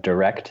just kind of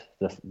direct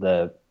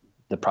the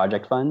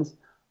project funds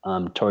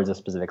towards a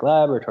specific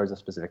lab or towards a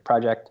specific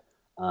project.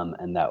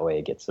 And that way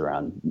it gets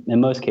around.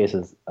 In most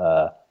cases,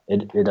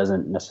 it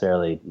doesn't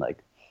necessarily, like,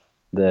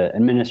 the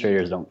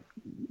administrators don't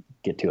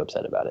get too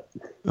upset about it.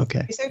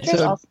 Okay.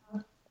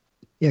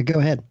 Yeah, go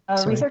ahead.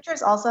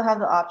 Researchers also have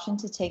the option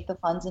to take the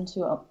funds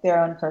into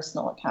their own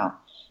personal account.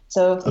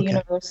 So if the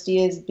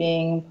university is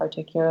being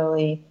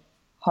particularly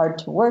hard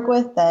to work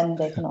with, then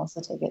they can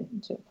also take it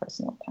into a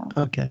personal account.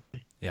 Okay.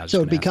 Yeah.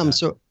 So it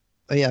becomes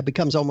it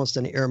becomes almost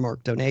an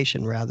earmarked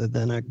donation rather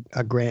than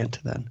a grant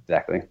then.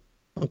 Exactly.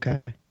 Okay.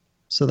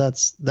 So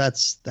that's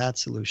that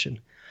solution.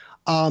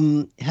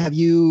 Have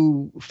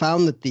you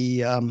found that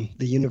the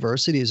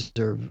universities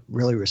are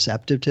really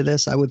receptive to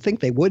this? I would think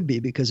they would be,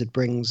 because it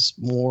brings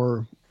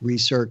more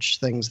research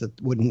things that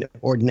wouldn't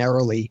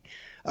ordinarily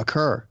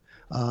occur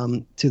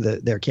to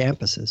their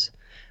campuses.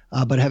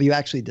 But have you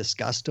actually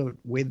discussed it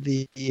with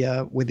the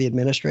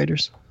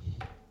administrators?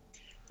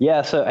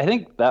 Yeah, so I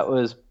think that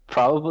was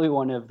probably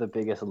one of the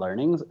biggest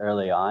learnings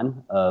early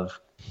on of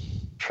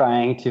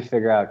trying to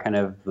figure out kind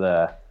of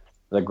the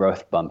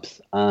growth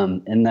bumps.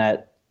 In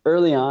that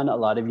early on, a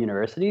lot of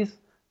universities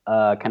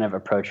kind of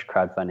approach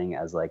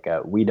crowdfunding as like,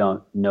 we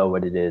don't know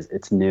what it is,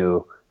 it's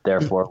new,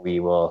 therefore we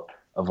will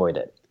avoid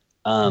it.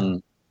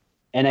 And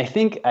I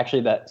think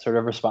actually that sort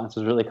of response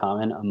was really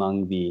common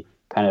among the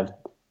kind of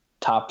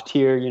top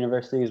tier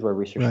universities where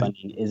research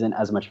funding isn't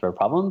as much of a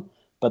problem.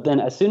 But then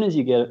as soon as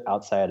you get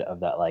outside of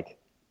that, like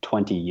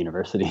 20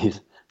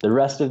 universities, the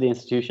rest of the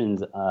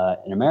institutions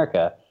in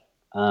America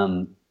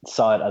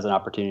saw it as an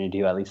opportunity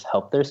to at least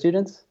help their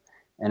students.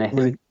 And I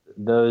think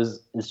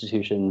those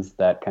institutions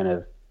that kind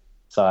of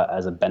saw it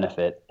as a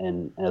benefit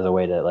and as a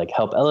way to like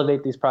help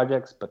elevate these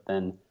projects, but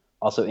then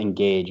also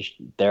engage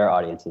their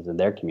audiences and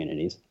their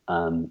communities,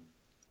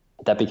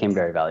 that became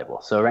very valuable.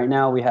 So right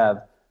now we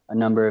have a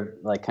number of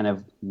like kind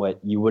of what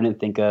you wouldn't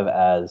think of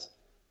as,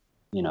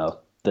 you know,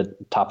 the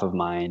top of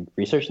mind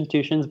research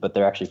institutions, but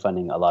they're actually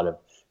funding a lot of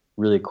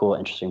really cool,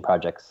 interesting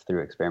projects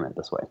through Experiment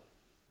this way.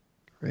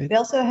 Great. We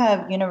also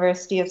have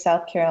University of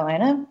South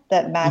Carolina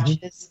that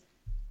matches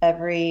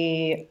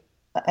every,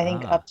 I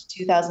think, up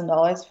to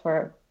 $2,000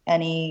 for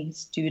any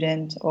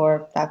student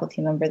or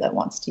faculty member that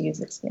wants to use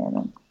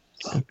Experiment.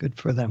 Oh, good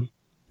for them.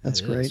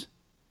 That's great.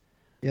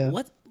 Yeah.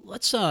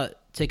 Let's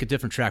take a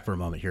different track for a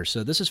moment here.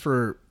 So this is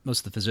for most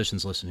of the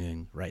physicians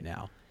listening right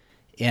now.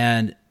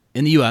 And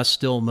in the U.S.,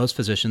 still most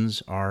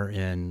physicians are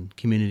in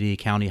community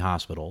county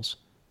hospitals.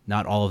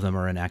 Not all of them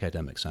are in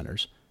academic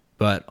centers.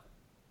 But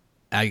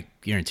I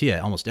guarantee you,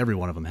 almost every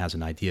one of them has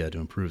an idea to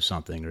improve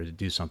something or to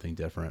do something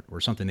different or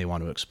something they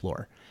want to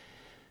explore.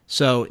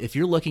 So if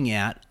you're looking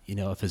at, you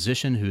know, a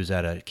physician who's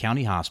at a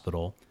county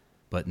hospital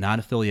but not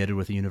affiliated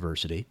with a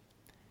university,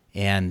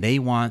 and they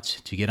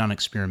want to get on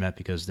Experiment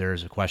because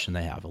there's a question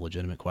they have, a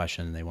legitimate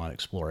question, and they want to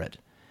explore it,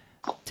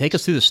 take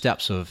us through the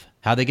steps of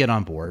how they get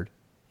on board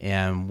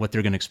and what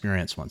they're going to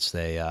experience once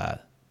they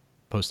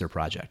post their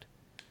project.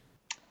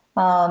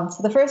 So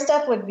the first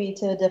step would be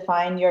to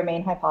define your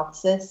main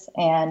hypothesis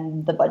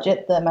and the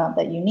budget, the amount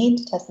that you need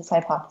to test this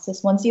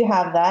hypothesis. Once you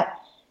have that,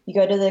 you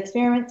go to the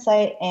Experiment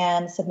site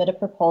and submit a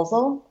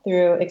proposal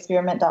through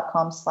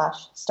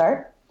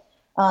experiment.com/start.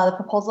 The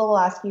proposal will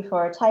ask you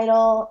for a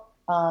title,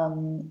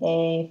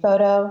 a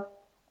photo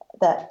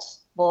that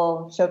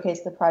will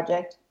showcase the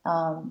project,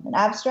 an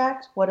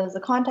abstract, what is the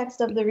context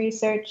of the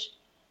research,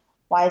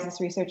 why is this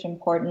research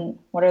important,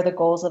 what are the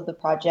goals of the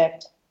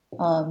project.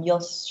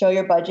 You'll show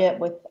your budget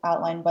with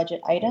outlined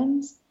budget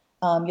items.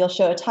 You'll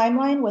show a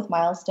timeline with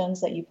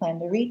milestones that you plan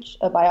to reach,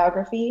 a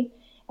biography,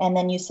 and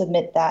then you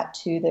submit that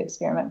to the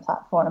Experiment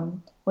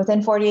platform.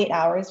 Within 48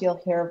 hours, you'll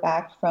hear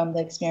back from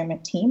the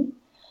Experiment team,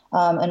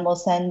 and we'll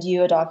send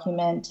you a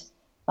document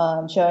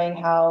showing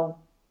how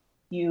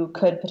you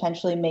could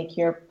potentially make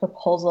your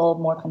proposal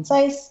more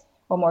concise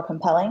or more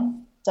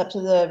compelling. It's up to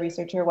the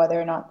researcher whether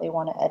or not they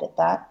want to edit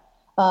that.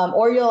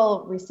 Or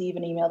you'll receive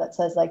an email that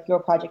says like your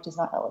project is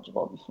not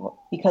eligible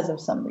because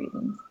of some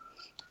reasons.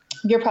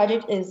 If your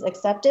project is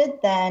accepted,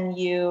 then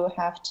you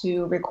have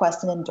to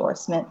request an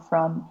endorsement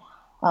from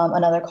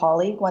another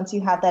colleague. Once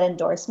you have that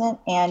endorsement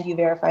and you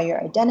verify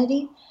your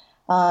identity,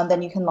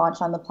 then you can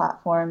launch on the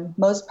platform.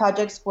 Most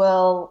projects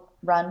will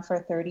run for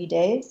 30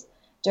 days.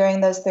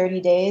 During those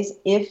 30 days,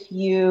 if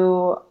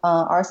you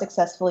are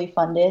successfully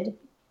funded,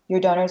 your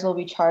donors will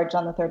be charged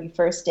on the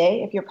 31st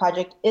day. If your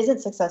project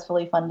isn't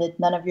successfully funded,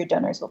 none of your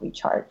donors will be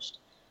charged.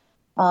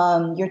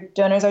 Your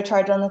donors are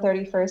charged on the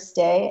 31st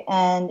day,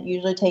 and it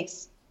usually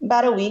takes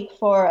about a week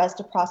for us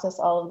to process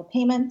all of the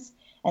payments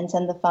and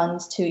send the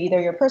funds to either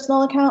your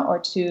personal account or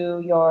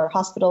to your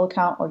hospital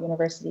account or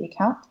university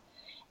account.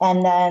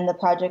 And then the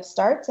project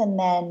starts, and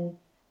then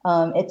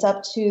it's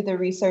up to the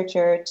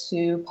researcher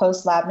to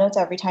post lab notes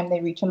every time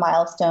they reach a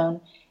milestone.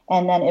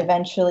 And then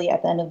eventually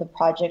at the end of the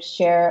project,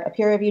 share a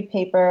peer-reviewed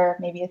paper,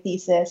 maybe a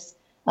thesis,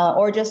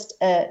 or just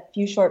a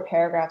few short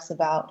paragraphs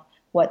about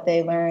what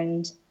they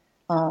learned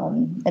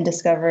and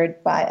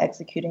discovered by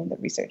executing the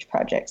research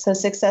project. So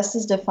success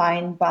is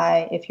defined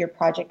by if your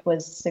project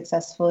was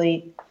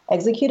successfully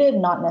executed,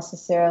 not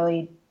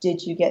necessarily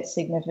did you get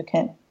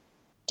significant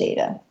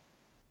data.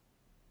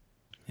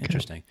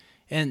 Interesting.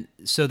 And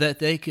so that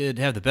they could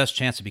have the best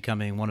chance of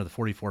becoming one of the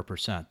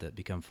 44% that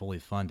become fully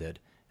funded,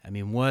 I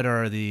mean, what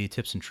are the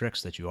tips and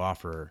tricks that you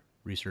offer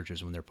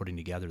researchers when they're putting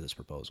together this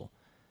proposal?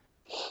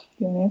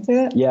 You want to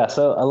answer that? Yeah,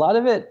 so a lot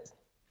of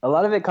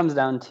it comes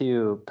down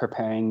to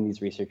preparing these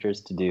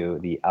researchers to do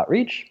the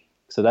outreach.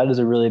 So that is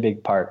a really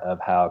big part of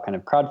how kind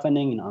of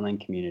crowdfunding and online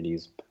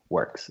communities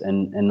works.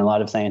 And a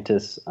lot of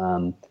scientists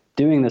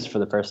doing this for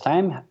the first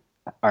time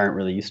aren't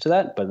really used to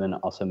that, but then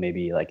also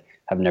maybe like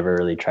have never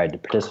really tried to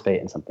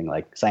participate in something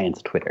like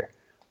science Twitter.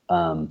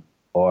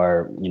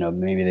 Or,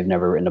 maybe they've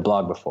never written a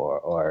blog before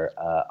or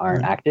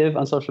aren't active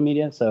on social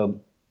media. So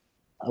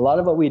a lot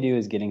of what we do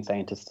is getting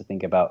scientists to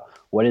think about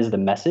what is the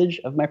message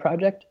of my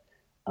project.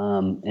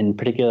 In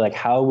particular, like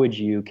how would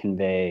you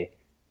convey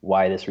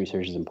why this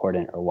research is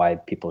important or why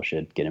people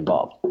should get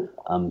involved.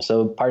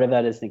 So part of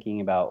that is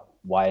thinking about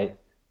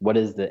what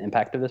is the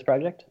impact of this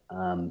project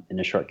in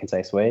a short,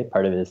 concise way.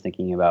 Part of it is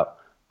thinking about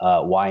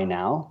why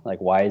now, like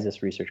why is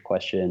this research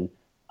question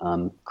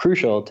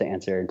crucial to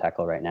answer and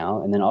tackle right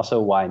now? And then also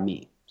why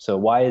me? So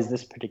why is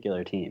this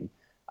particular team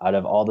out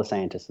of all the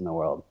scientists in the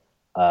world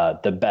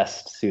the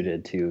best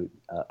suited to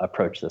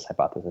approach this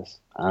hypothesis?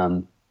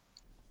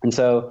 And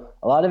so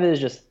a lot of it is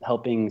just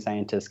helping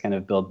scientists kind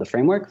of build the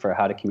framework for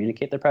how to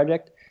communicate their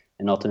project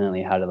and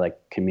ultimately how to like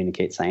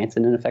communicate science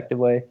in an effective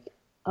way.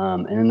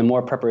 And then the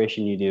more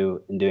preparation you do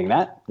in doing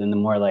that, then the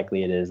more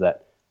likely it is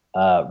that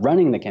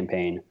running the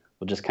campaign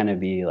will just kind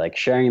of be like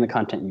sharing the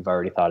content you've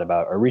already thought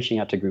about or reaching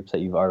out to groups that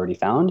you've already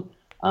found.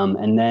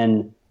 And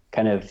then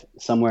kind of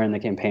somewhere in the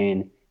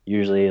campaign,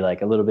 usually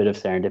like a little bit of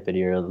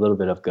serendipity or a little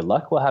bit of good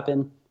luck will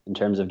happen in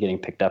terms of getting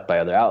picked up by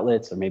other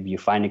outlets, or maybe you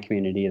find a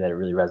community that it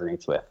really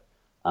resonates with.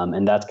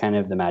 And that's kind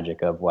of the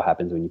magic of what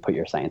happens when you put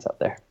your science out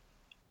there.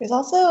 There's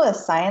also a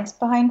science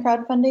behind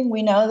crowdfunding.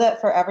 We know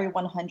that for every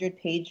 100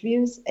 page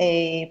views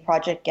a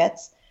project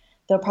gets,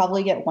 they'll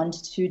probably get 1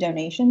 to 2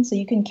 donations. So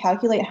you can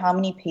calculate how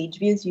many page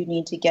views you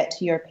need to get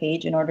to your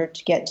page in order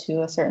to get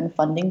to a certain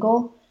funding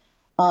goal.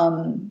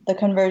 The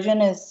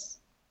conversion is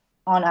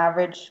on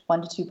average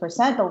 1 to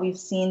 2%, but we've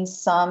seen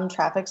some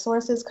traffic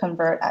sources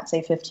convert at,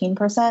 say, 15%.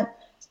 So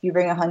if you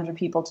bring 100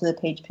 people to the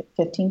page,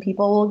 15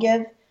 people will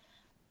give.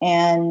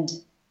 And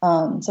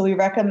so we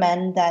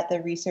recommend that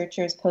the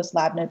researchers post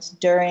lab notes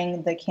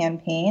during the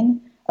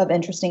campaign of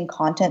interesting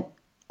content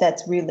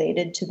that's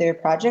related to their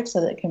project so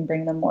that it can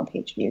bring them more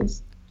page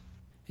views.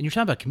 And you're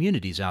talking about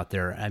communities out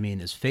there. I mean,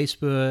 is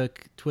Facebook,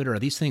 Twitter, are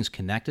these things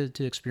connected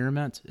to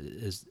Experiment?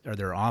 Are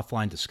there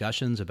offline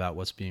discussions about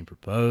what's being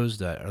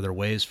proposed? Are there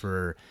ways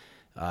for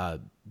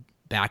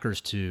backers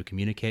to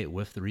communicate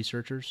with the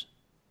researchers?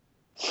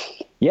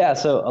 Yeah,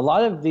 so a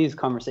lot of these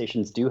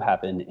conversations do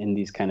happen in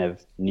these kind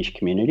of niche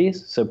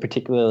communities. So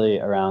particularly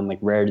around like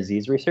rare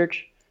disease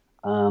research,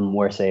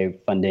 where say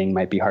funding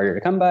might be harder to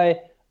come by.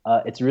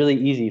 It's really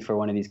easy for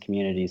one of these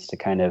communities to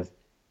kind of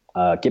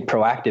get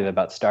proactive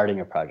about starting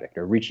a project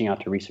or reaching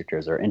out to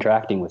researchers or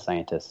interacting with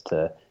scientists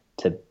to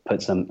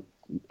put some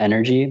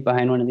energy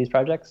behind one of these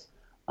projects.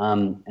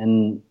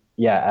 And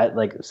yeah,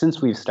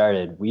 since we've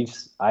started,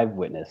 I've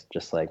witnessed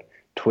just like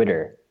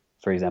Twitter,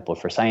 for example,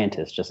 for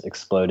scientists just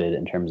exploded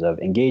in terms of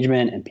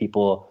engagement and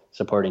people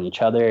supporting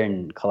each other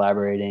and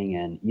collaborating.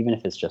 And even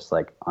if it's just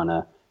like on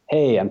a,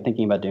 hey, I'm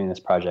thinking about doing this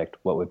project,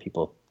 what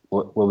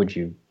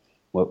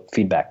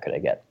feedback could I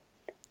get?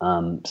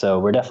 So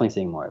we're definitely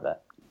seeing more of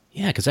that.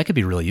 Yeah, because that could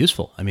be really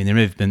useful. I mean, there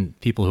may have been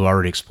people who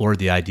already explored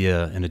the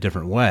idea in a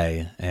different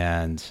way,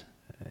 and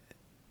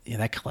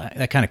that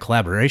kind of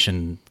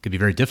collaboration could be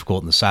very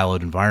difficult in the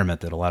siloed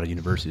environment that a lot of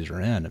universities are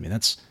in. I mean,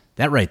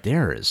 that right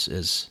there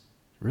is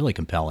really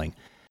compelling.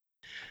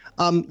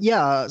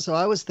 Yeah, so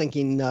I was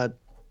thinking,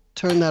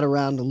 turn that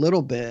around a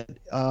little bit.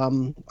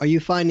 Are you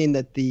finding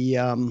that the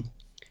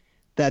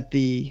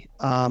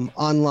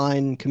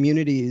online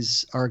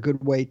communities are a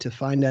good way to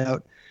find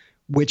out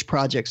which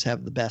projects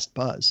have the best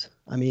buzz?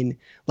 I mean,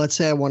 let's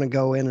say I want to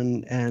go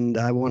in and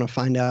I want to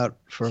find out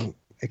from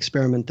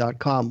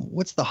experiment.com,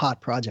 what's the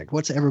hot project?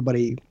 What's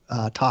everybody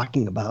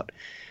talking about?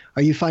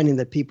 Are you finding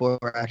that people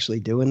are actually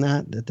doing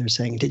that they're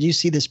saying, did you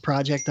see this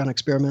project on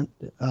Experiment?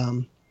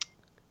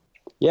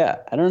 Yeah,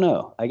 I don't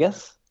know. I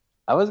guess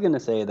I was going to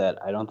say that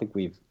I don't think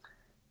we've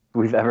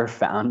ever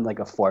found like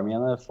a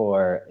formula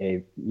for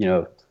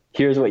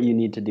here's what you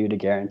need to do to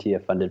guarantee a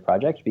funded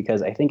project,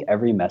 because I think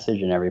every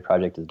message and every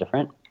project is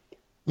different.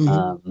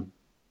 Mm-hmm.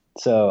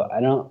 So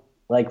I don't,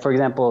 like, for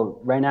example,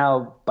 right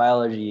now,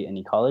 biology and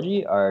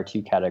ecology are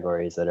 2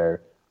 categories that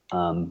are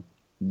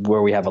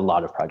where we have a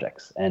lot of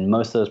projects. And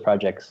most of those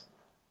projects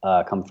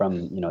come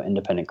from,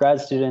 independent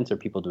grad students or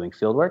people doing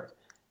field work.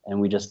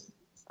 And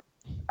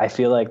I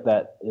feel like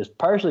that is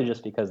partially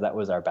just because that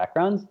was our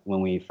background when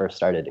we first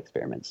started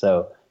Experiment.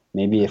 So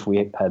maybe if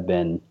we had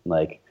been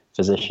like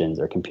physicians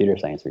or computer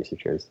science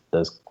researchers,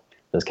 those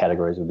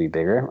categories would be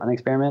bigger on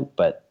Experiment.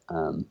 But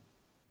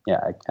yeah,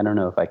 I don't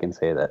know if I can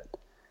say that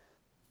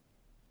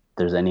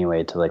there's any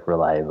way to like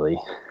reliably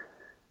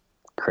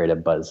create a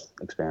buzz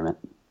experiment.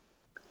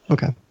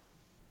 Okay.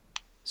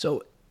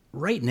 So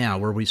right now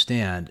where we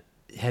stand,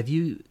 have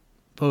you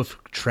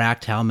both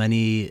tracked how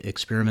many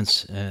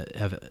experiments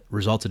have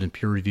resulted in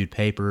peer-reviewed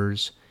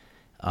papers?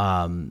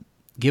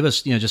 Give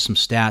us, just some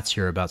stats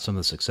here about some of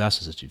the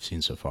successes that you've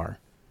seen so far.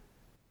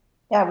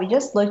 Yeah, we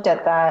just looked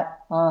at that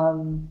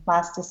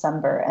last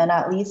December, and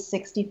at least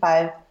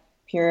 65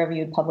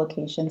 peer-reviewed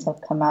publications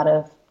have come out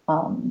of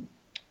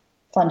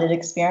funded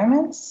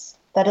experiments.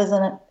 That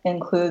doesn't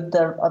include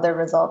the other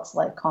results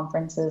like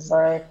conferences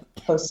or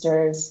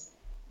posters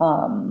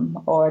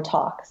or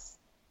talks.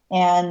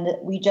 And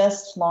we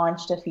just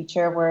launched a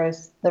feature where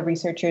the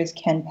researchers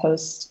can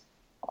post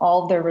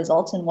all of their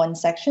results in one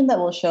section that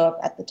will show up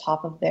at the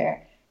top of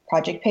their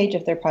project page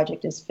if their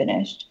project is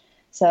finished.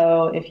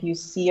 So if you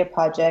see a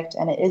project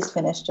and it is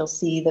finished, you'll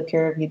see the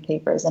peer-reviewed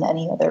papers and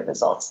any other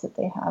results that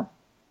they have.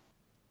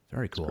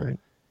 Very cool.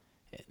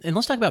 And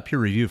let's talk about peer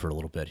review for a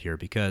little bit here,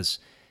 because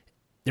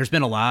there's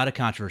been a lot of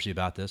controversy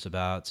about this,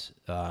 about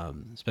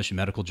especially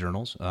medical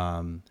journals,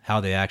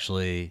 how they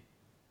actually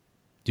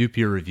do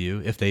peer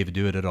review, if they even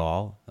do it at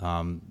all,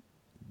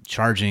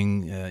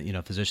 charging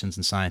physicians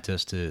and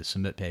scientists to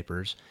submit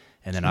papers,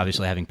 and then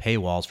obviously having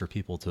paywalls for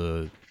people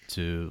to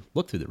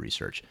look through the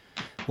research.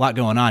 A lot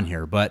going on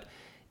here, but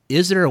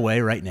is there a way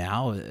right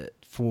now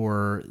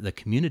for the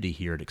community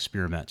here at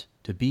Experiment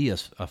to be a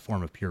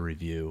form of peer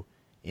review?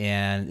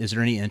 And is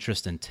there any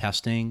interest in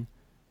testing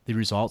the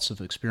results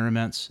of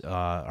experiments?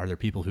 Are there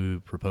people who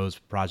propose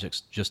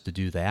projects just to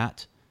do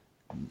that?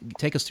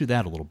 Take us through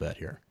that a little bit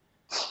here.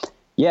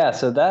 Yeah,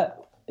 so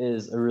that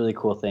is a really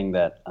cool thing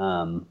that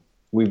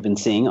we've been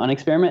seeing on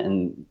Experiment,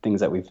 and things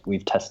that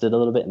we've tested a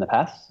little bit in the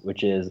past,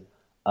 which is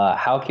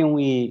how can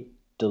we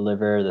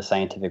deliver the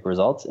scientific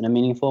results in a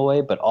meaningful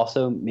way, but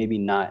also maybe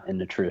not in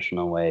a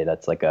traditional way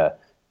that's like a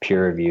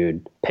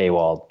peer-reviewed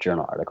paywall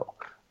journal article.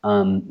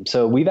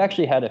 So we've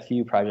actually had a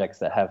few projects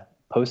that have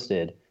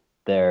posted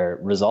their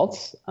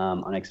results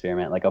on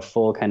Experiment, like a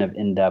full kind of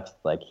in-depth,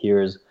 like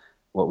here's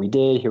what we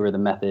did, here were the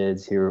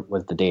methods, here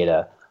was the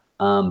data,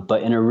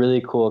 but in a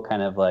really cool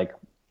kind of like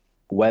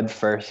web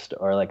first,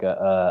 or like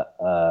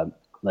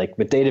like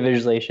with data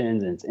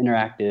visualizations, and it's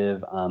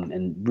interactive,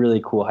 and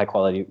really cool high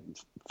quality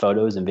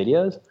photos and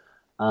videos,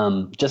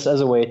 just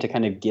as a way to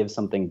kind of give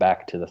something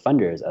back to the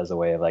funders, as a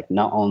way of like,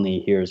 not only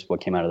here's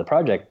what came out of the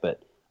project,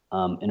 but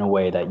in a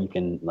way that you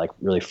can like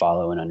really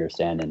follow and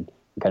understand and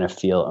kind of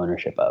feel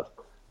ownership of.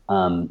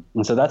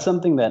 And so that's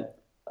something that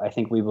I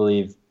think we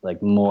believe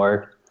like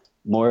more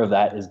of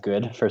that is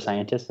good for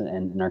scientists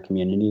and in our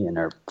community and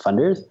our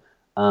funders,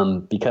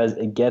 because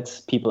it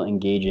gets people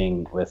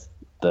engaging with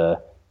the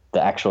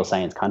actual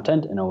science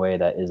content in a way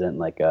that isn't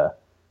like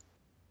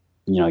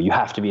you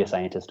have to be a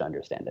scientist to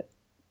understand it.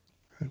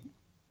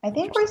 I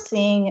think we're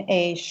seeing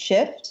a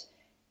shift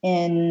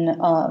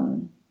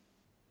in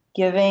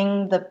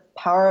giving the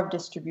power of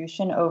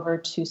distribution over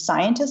to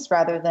scientists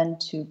rather than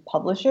to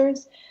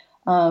publishers.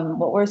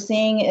 What we're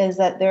seeing is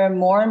that there are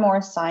more and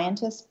more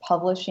scientists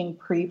publishing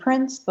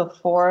preprints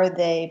before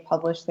they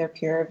publish their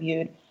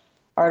peer-reviewed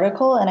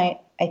article. And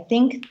I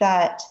think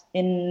that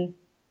in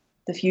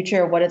the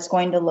future, what it's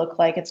going to look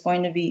like, it's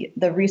going to be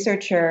the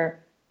researcher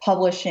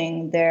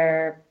publishing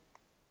their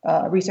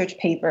research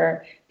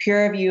paper,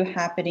 peer review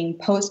happening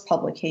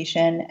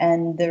post-publication,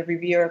 and the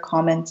reviewer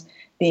comments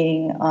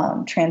being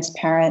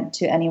transparent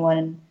to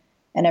anyone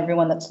and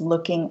everyone that's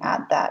looking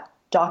at that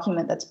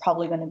document that's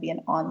probably going to be an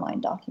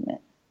online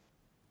document.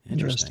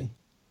 Interesting.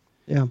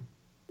 Yeah.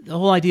 The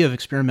whole idea of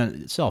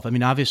Experiment itself, I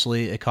mean,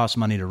 obviously it costs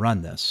money to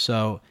run this.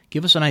 So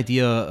give us an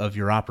idea of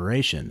your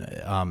operation.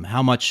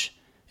 How much,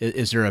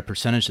 is there a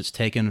percentage that's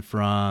taken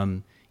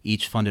from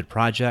each funded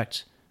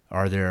project?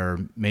 Are there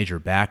major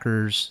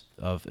backers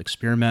of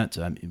Experiment?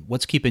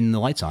 What's keeping the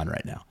lights on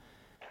right now?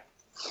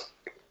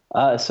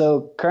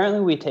 So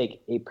currently we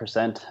take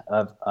 8%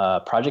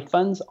 of project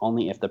funds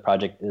only if the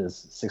project is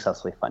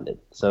successfully funded.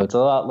 So it's a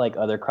lot like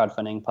other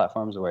crowdfunding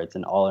platforms where it's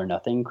an all or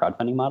nothing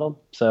crowdfunding model.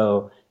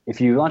 So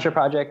if you launch a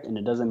project and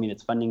it doesn't meet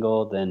its funding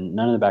goal, then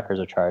none of the backers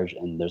are charged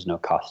and there's no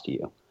cost to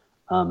you.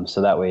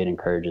 So that way it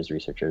encourages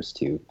researchers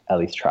to at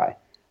least try.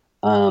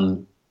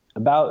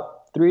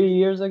 About 3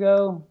 years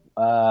ago,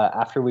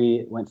 after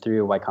we went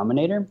through Y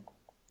Combinator,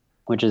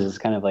 which is this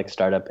kind of like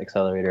startup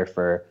accelerator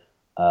for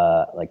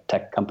like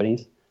tech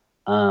companies,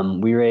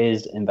 we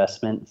raised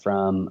investment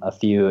from a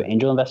few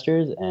angel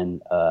investors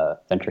and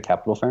venture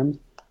capital firms,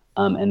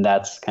 and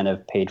that's kind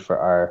of paid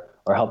for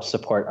or helped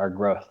support our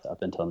growth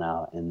up until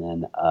now. And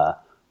then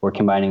we're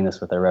combining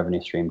this with our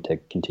revenue stream to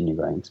continue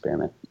growing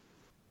Experiment.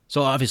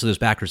 So obviously those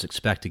backers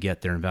expect to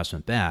get their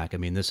investment back. I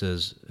mean, this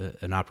is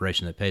an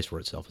operation that pays for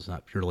itself. It's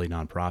not purely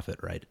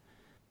nonprofit, right?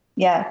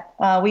 Yeah,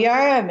 we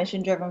are a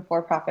mission-driven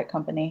for-profit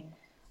company,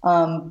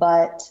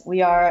 but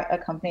we are a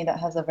company that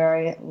has a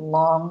very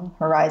long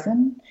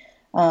horizon.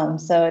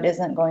 So it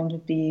isn't going to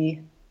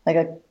be like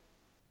a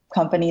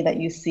company that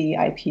you see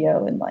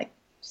IPO in like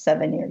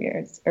 7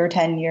 years or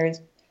 10 years.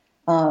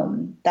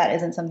 That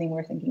isn't something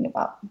we're thinking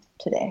about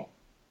today.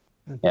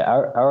 Yeah,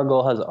 our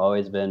goal has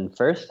always been,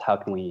 first, how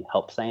can we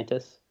help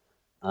scientists?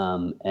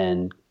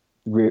 And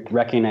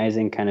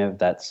recognizing kind of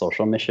that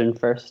social mission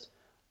first.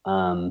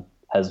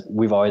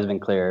 We've always been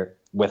clear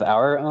with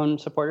our own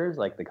supporters,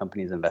 like the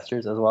company's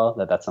investors as well,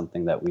 that that's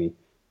something that we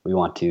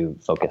want to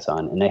focus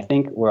on. And I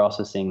think we're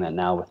also seeing that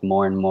now with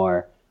more and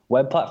more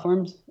web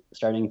platforms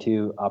starting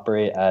to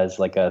operate as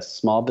like a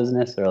small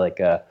business or like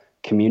a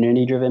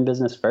community-driven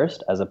business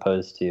first, as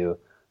opposed to,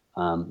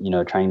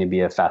 trying to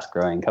be a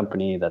fast-growing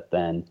company that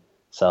then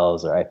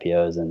sells or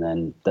IPOs, and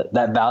then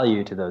that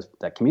value to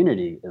that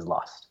community is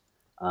lost.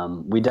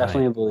 We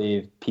definitely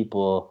believe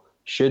people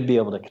should be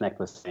able to connect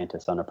with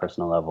scientists on a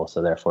personal level.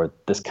 So therefore,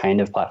 this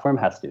kind of platform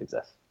has to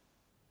exist.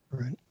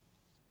 Right.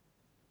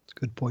 That's a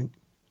good point.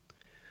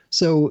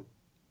 So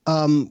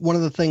one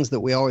of the things that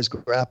we always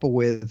grapple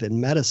with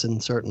in medicine,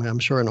 certainly, I'm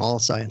sure in all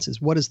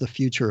sciences, what is the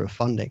future of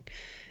funding?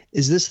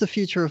 Is this the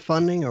future of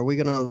funding? Are we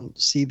going to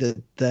see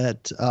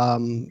that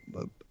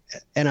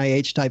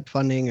NIH type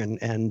funding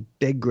and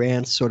big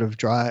grants sort of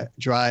dry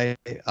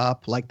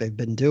up like they've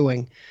been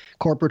doing?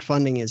 Corporate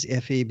funding is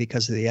iffy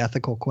because of the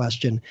ethical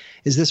question.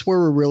 Is this where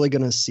we're really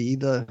going to see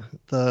the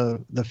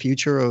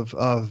future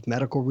of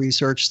medical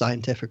research,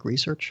 scientific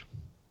research?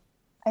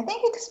 I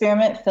think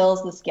experiment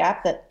fills this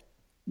gap that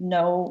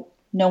no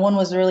one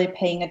was really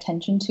paying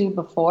attention to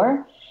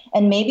before.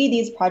 And maybe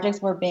these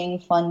projects were being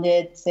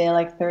funded, say,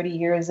 like 30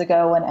 years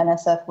ago when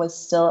NSF was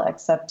still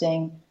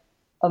accepting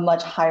a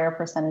much higher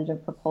percentage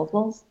of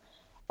proposals.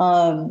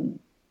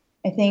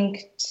 I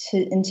think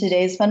in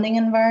today's funding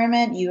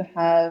environment, you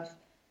have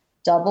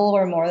double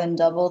or more than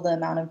double the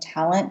amount of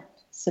talent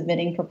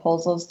submitting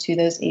proposals to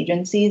those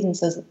agencies. And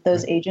so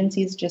those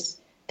agencies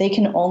they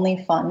can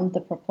only fund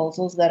the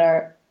proposals that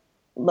are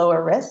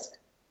lower risk.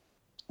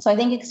 So I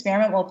think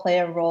experiment will play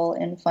a role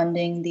in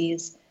funding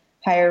these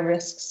higher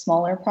risk,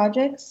 smaller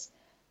projects.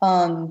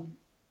 And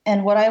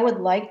what I would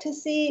like to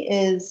see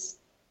is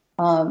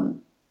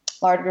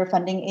larger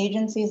funding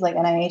agencies like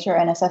NIH or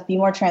NSF be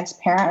more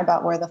transparent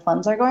about where the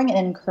funds are going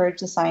and encourage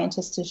the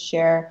scientists to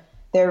share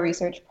their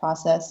research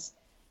process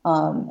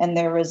and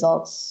their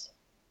results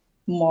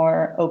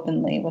more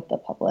openly with the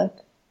public.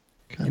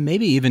 And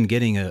maybe even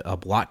getting a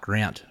block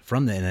grant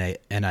from the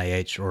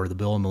NIH or the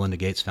Bill and Melinda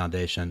Gates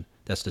Foundation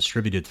that's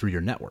distributed through your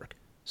network.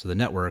 So the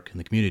network and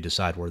the community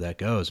decide where that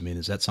goes. I mean,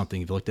 is that something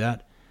you've looked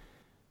at?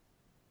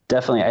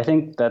 Definitely. I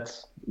think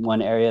that's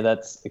one area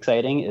that's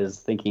exciting, is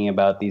thinking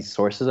about these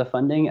sources of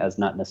funding as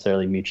not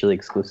necessarily mutually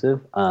exclusive.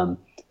 And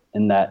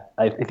that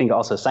I think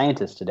also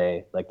scientists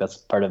today, like that's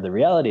part of the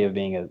reality of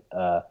being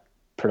a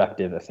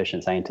productive,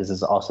 efficient scientist,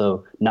 is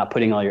also not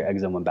putting all your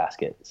eggs in one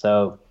basket.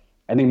 So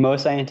I think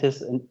most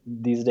scientists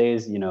these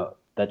days,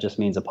 that just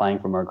means applying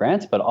for more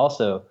grants, but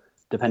also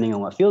depending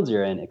on what fields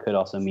you're in, it could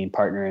also mean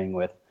partnering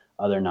with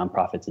other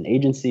nonprofits and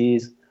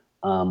agencies,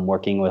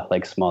 working with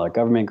like smaller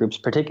government groups,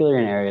 particularly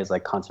in areas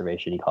like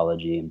conservation,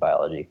 ecology, and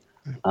biology.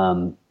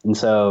 And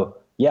so,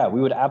 yeah,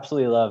 we would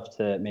absolutely love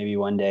to maybe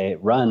one day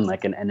run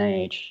like an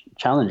NIH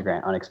challenge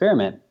grant on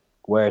experiment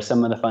where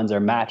some of the funds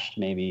are matched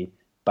maybe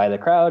by the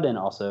crowd and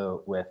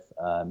also with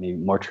maybe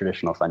more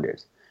traditional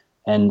funders.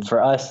 And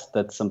for us,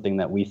 that's something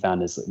that we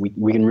found is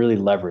we can really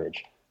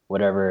leverage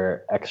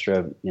whatever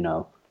extra,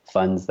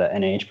 funds that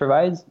NIH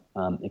provides.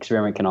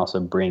 Experiment can also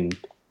bring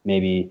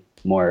maybe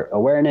more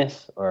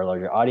awareness or a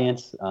larger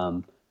audience.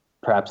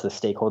 Perhaps the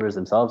stakeholders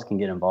themselves can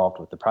get involved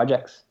with the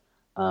projects.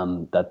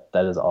 That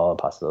is all a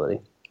possibility.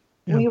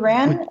 Yeah. We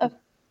ran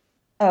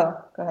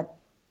go ahead.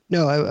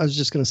 No, I was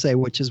just going to say,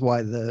 which is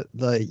why the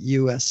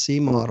USC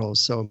model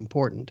is so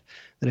important,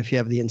 that if you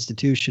have the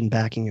institution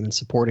backing it and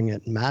supporting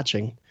it and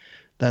matching,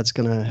 that's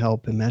going to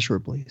help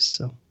immeasurably.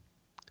 So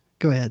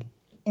go ahead.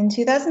 In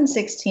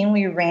 2016,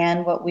 we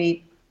ran what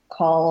we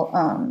call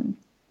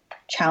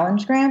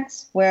challenge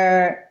grants,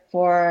 where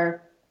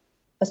for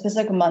a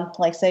specific month,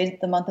 like say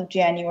the month of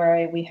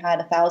January, we had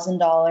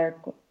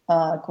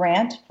 $1,000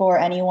 grant for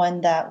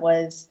anyone that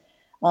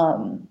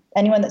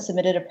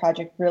submitted a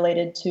project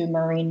related to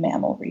marine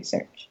mammal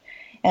research.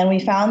 And we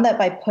found that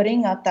by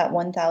putting up that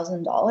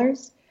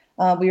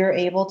 $1,000, we were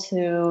able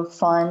to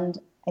fund,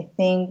 I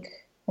think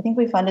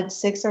we funded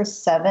 6 or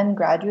 7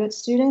 graduate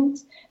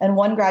students, and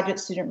one graduate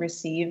student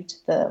received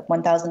the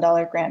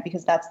 $1,000 grant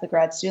because that's the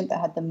grad student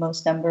that had the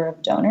most number of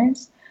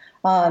donors.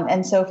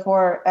 And so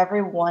for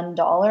every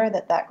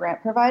 $1 that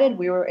grant provided,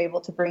 we were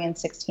able to bring in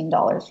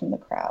 $16 from the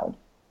crowd.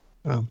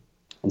 Wow.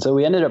 And so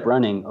we ended up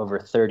running over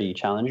 30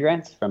 challenge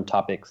grants from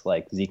topics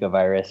like Zika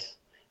virus,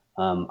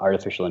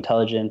 artificial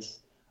intelligence.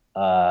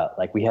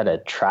 Like we had a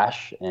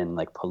trash and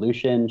like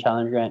pollution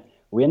challenge grant.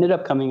 We ended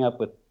up coming up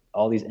with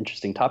all these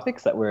interesting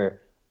topics that were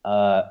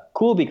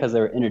cool because they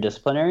were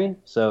interdisciplinary.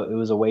 So it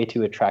was a way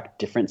to attract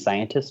different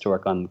scientists to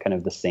work on kind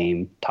of the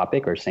same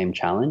topic or same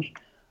challenge.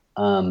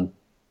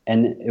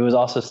 And it was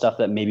also stuff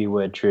that maybe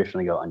would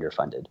traditionally go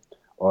underfunded,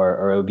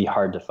 or it would be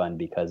hard to fund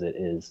because it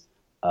is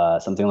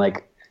something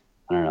like,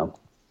 I don't know,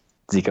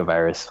 Zika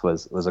virus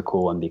was a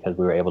cool one because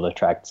we were able to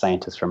attract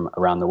scientists from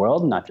around the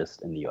world, not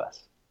just in the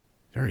U.S.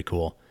 Very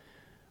cool.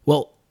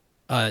 Well,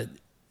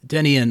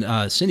 Denny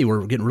and Cindy,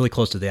 we're getting really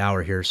close to the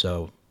hour here,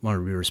 so I want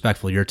to be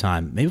respectful of your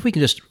time. Maybe if we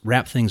can just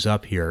wrap things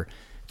up here.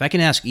 If I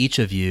can ask each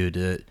of you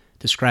to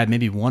describe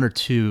maybe 1 or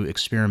 2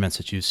 experiments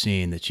that you've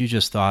seen that you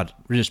just thought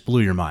just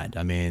blew your mind.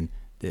 I mean,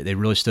 they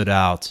really stood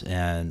out,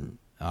 and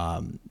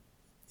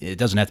it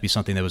doesn't have to be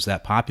something that was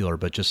that popular,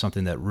 but just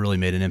something that really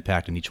made an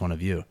impact in each one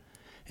of you.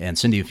 And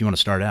Cindy, if you want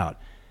to start out.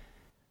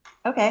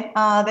 Okay.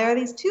 There are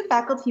these 2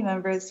 faculty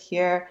members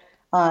here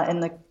in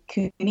the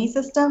CUNY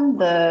system,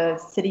 the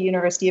City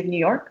University of New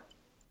York.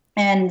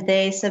 And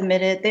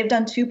they've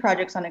done 2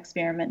 projects on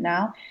experiment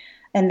now.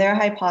 And their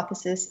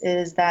hypothesis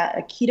is that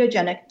a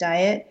ketogenic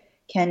diet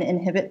can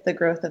inhibit the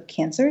growth of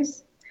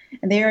cancers.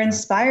 And they are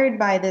inspired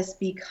by this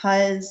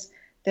because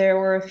there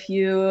were a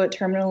few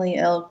terminally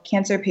ill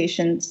cancer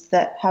patients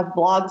that have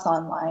blogs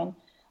online.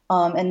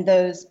 And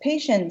those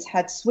patients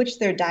had switched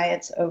their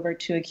diets over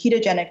to a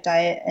ketogenic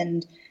diet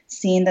and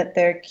seen that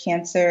their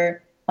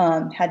cancer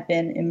had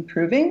been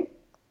improving.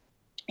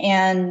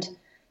 And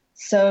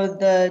so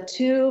the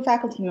 2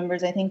 faculty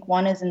members, I think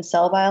one is in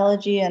cell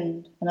biology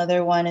and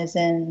another one is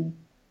in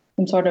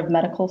some sort of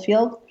medical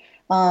field.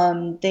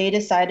 They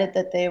decided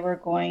that they were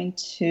going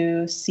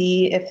to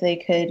see if they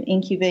could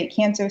incubate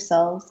cancer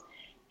cells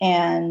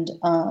and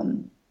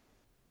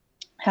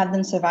have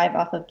them survive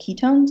off of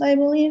ketones, I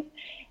believe,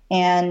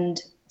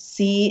 and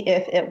see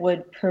if it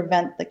would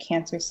prevent the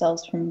cancer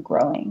cells from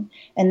growing.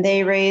 And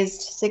they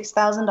raised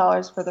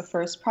 $6,000 for the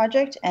first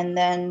project and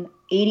then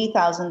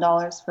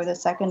 $80,000 for the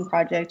second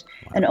project.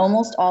 And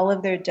almost all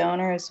of their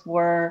donors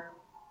were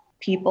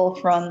people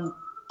from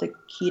the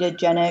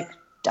ketogenic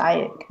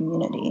diet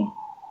community.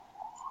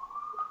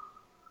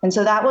 And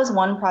so that was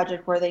one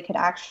project where they could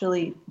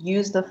actually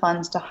use the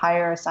funds to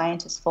hire a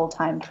scientist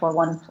full-time for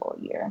 1 full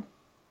year.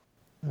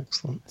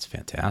 Excellent. That's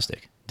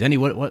fantastic. Denny,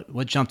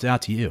 what jumped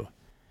out to you?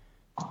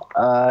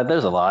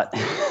 There's a lot.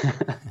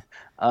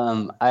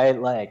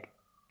 I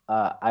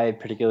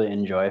particularly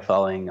enjoy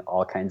following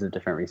all kinds of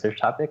different research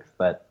topics,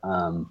 but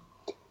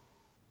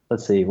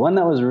let's see. One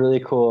that was really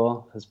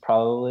cool was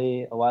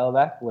probably a while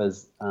back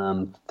was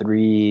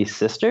 3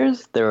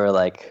 sisters. They were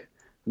like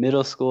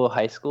middle school,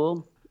 high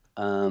school,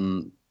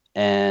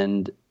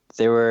 and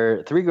there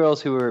were 3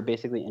 girls who were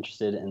basically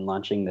interested in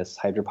launching this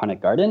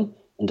hydroponic garden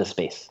into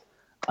space.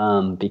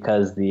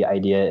 Because the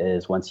idea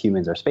is once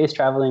humans are space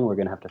traveling, we're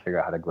going to have to figure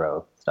out how to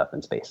grow stuff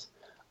in space.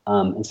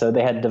 And so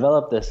they had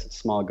developed this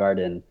small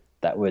garden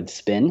that would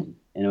spin,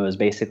 and it was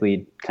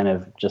basically kind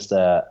of just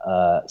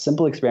a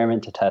simple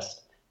experiment to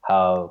test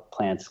how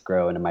plants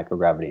grow in a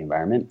microgravity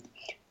environment.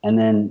 And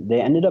then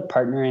they ended up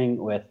partnering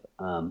with,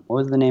 what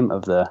was the name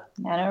of the?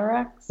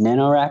 NanoRacks?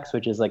 NanoRacks,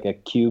 which is like a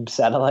cube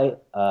satellite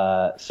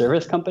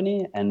service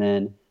company, and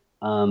then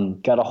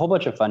got a whole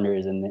bunch of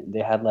funders, and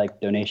they had like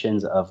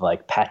donations of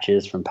like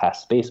patches from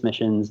past space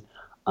missions,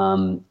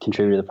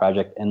 contributed to the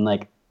project, and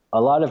like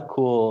a lot of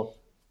cool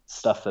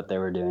stuff that they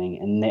were doing.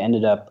 And they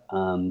ended up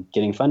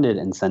getting funded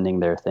and sending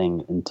their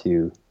thing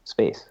into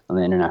space on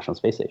the International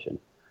Space Station.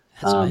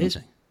 That's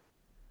amazing.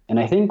 And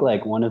I think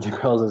like one of the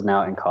girls is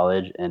now in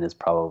college and is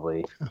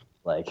probably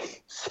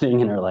like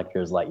sitting in her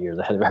lectures light years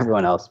ahead of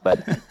everyone else.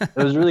 But it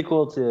was really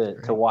cool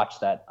to watch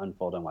that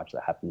unfold and watch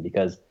that happen,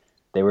 because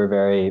they were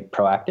very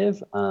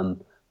proactive,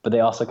 but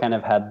they also kind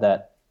of had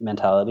that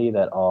mentality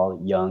that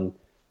all young,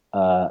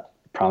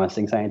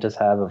 promising scientists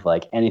have of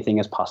like anything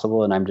is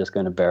possible and I'm just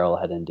going to barrel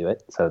ahead and do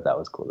it. So that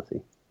was cool to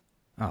see.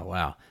 Oh,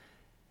 wow.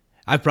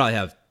 I probably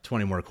have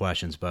 20 more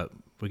questions, but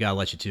we got to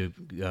let you 2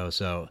 go.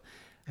 So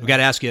I've got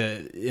to ask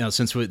you,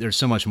 since there's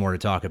so much more to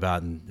talk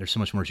about and there's so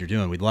much more that you're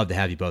doing, we'd love to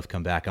have you both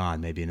come back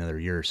on maybe another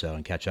year or so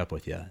and catch up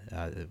with you.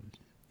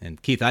 And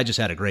Keith, I just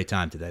had a great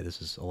time today.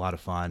 This is a lot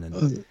of fun.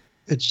 And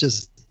It's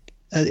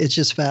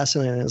just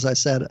fascinating. As I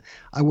said,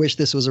 I wish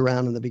this was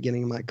around in the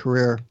beginning of my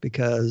career,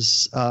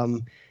 because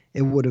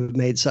it would have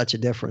made such a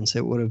difference.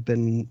 It would have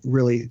been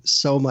really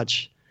so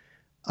much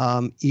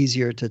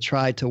easier to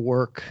try to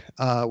work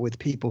with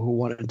people who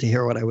wanted to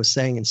hear what I was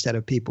saying instead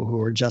of people who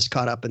were just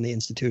caught up in the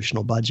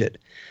institutional budget.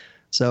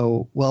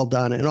 So well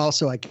done. And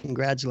also I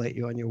congratulate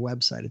you on your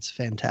website. It's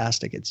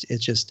fantastic. It's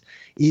just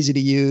easy to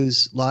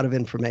use, a lot of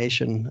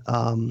information.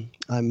 I'm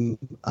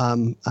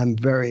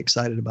very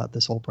excited about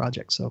this whole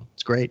project. So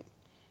it's great.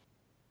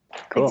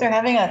 Cool. Thanks for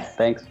having us.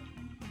 Thanks.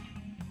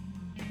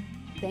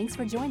 Thanks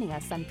for joining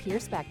us on Pure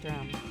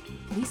Spectrum.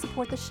 Please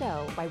support the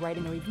show by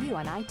writing a review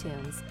on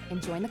iTunes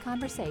and join the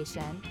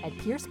conversation at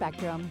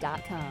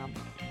purespectrum.com.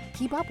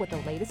 Keep up with the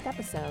latest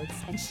episodes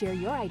and share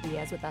your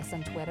ideas with us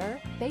on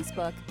Twitter,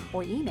 Facebook,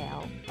 or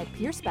email at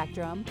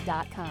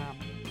purespectrum.com.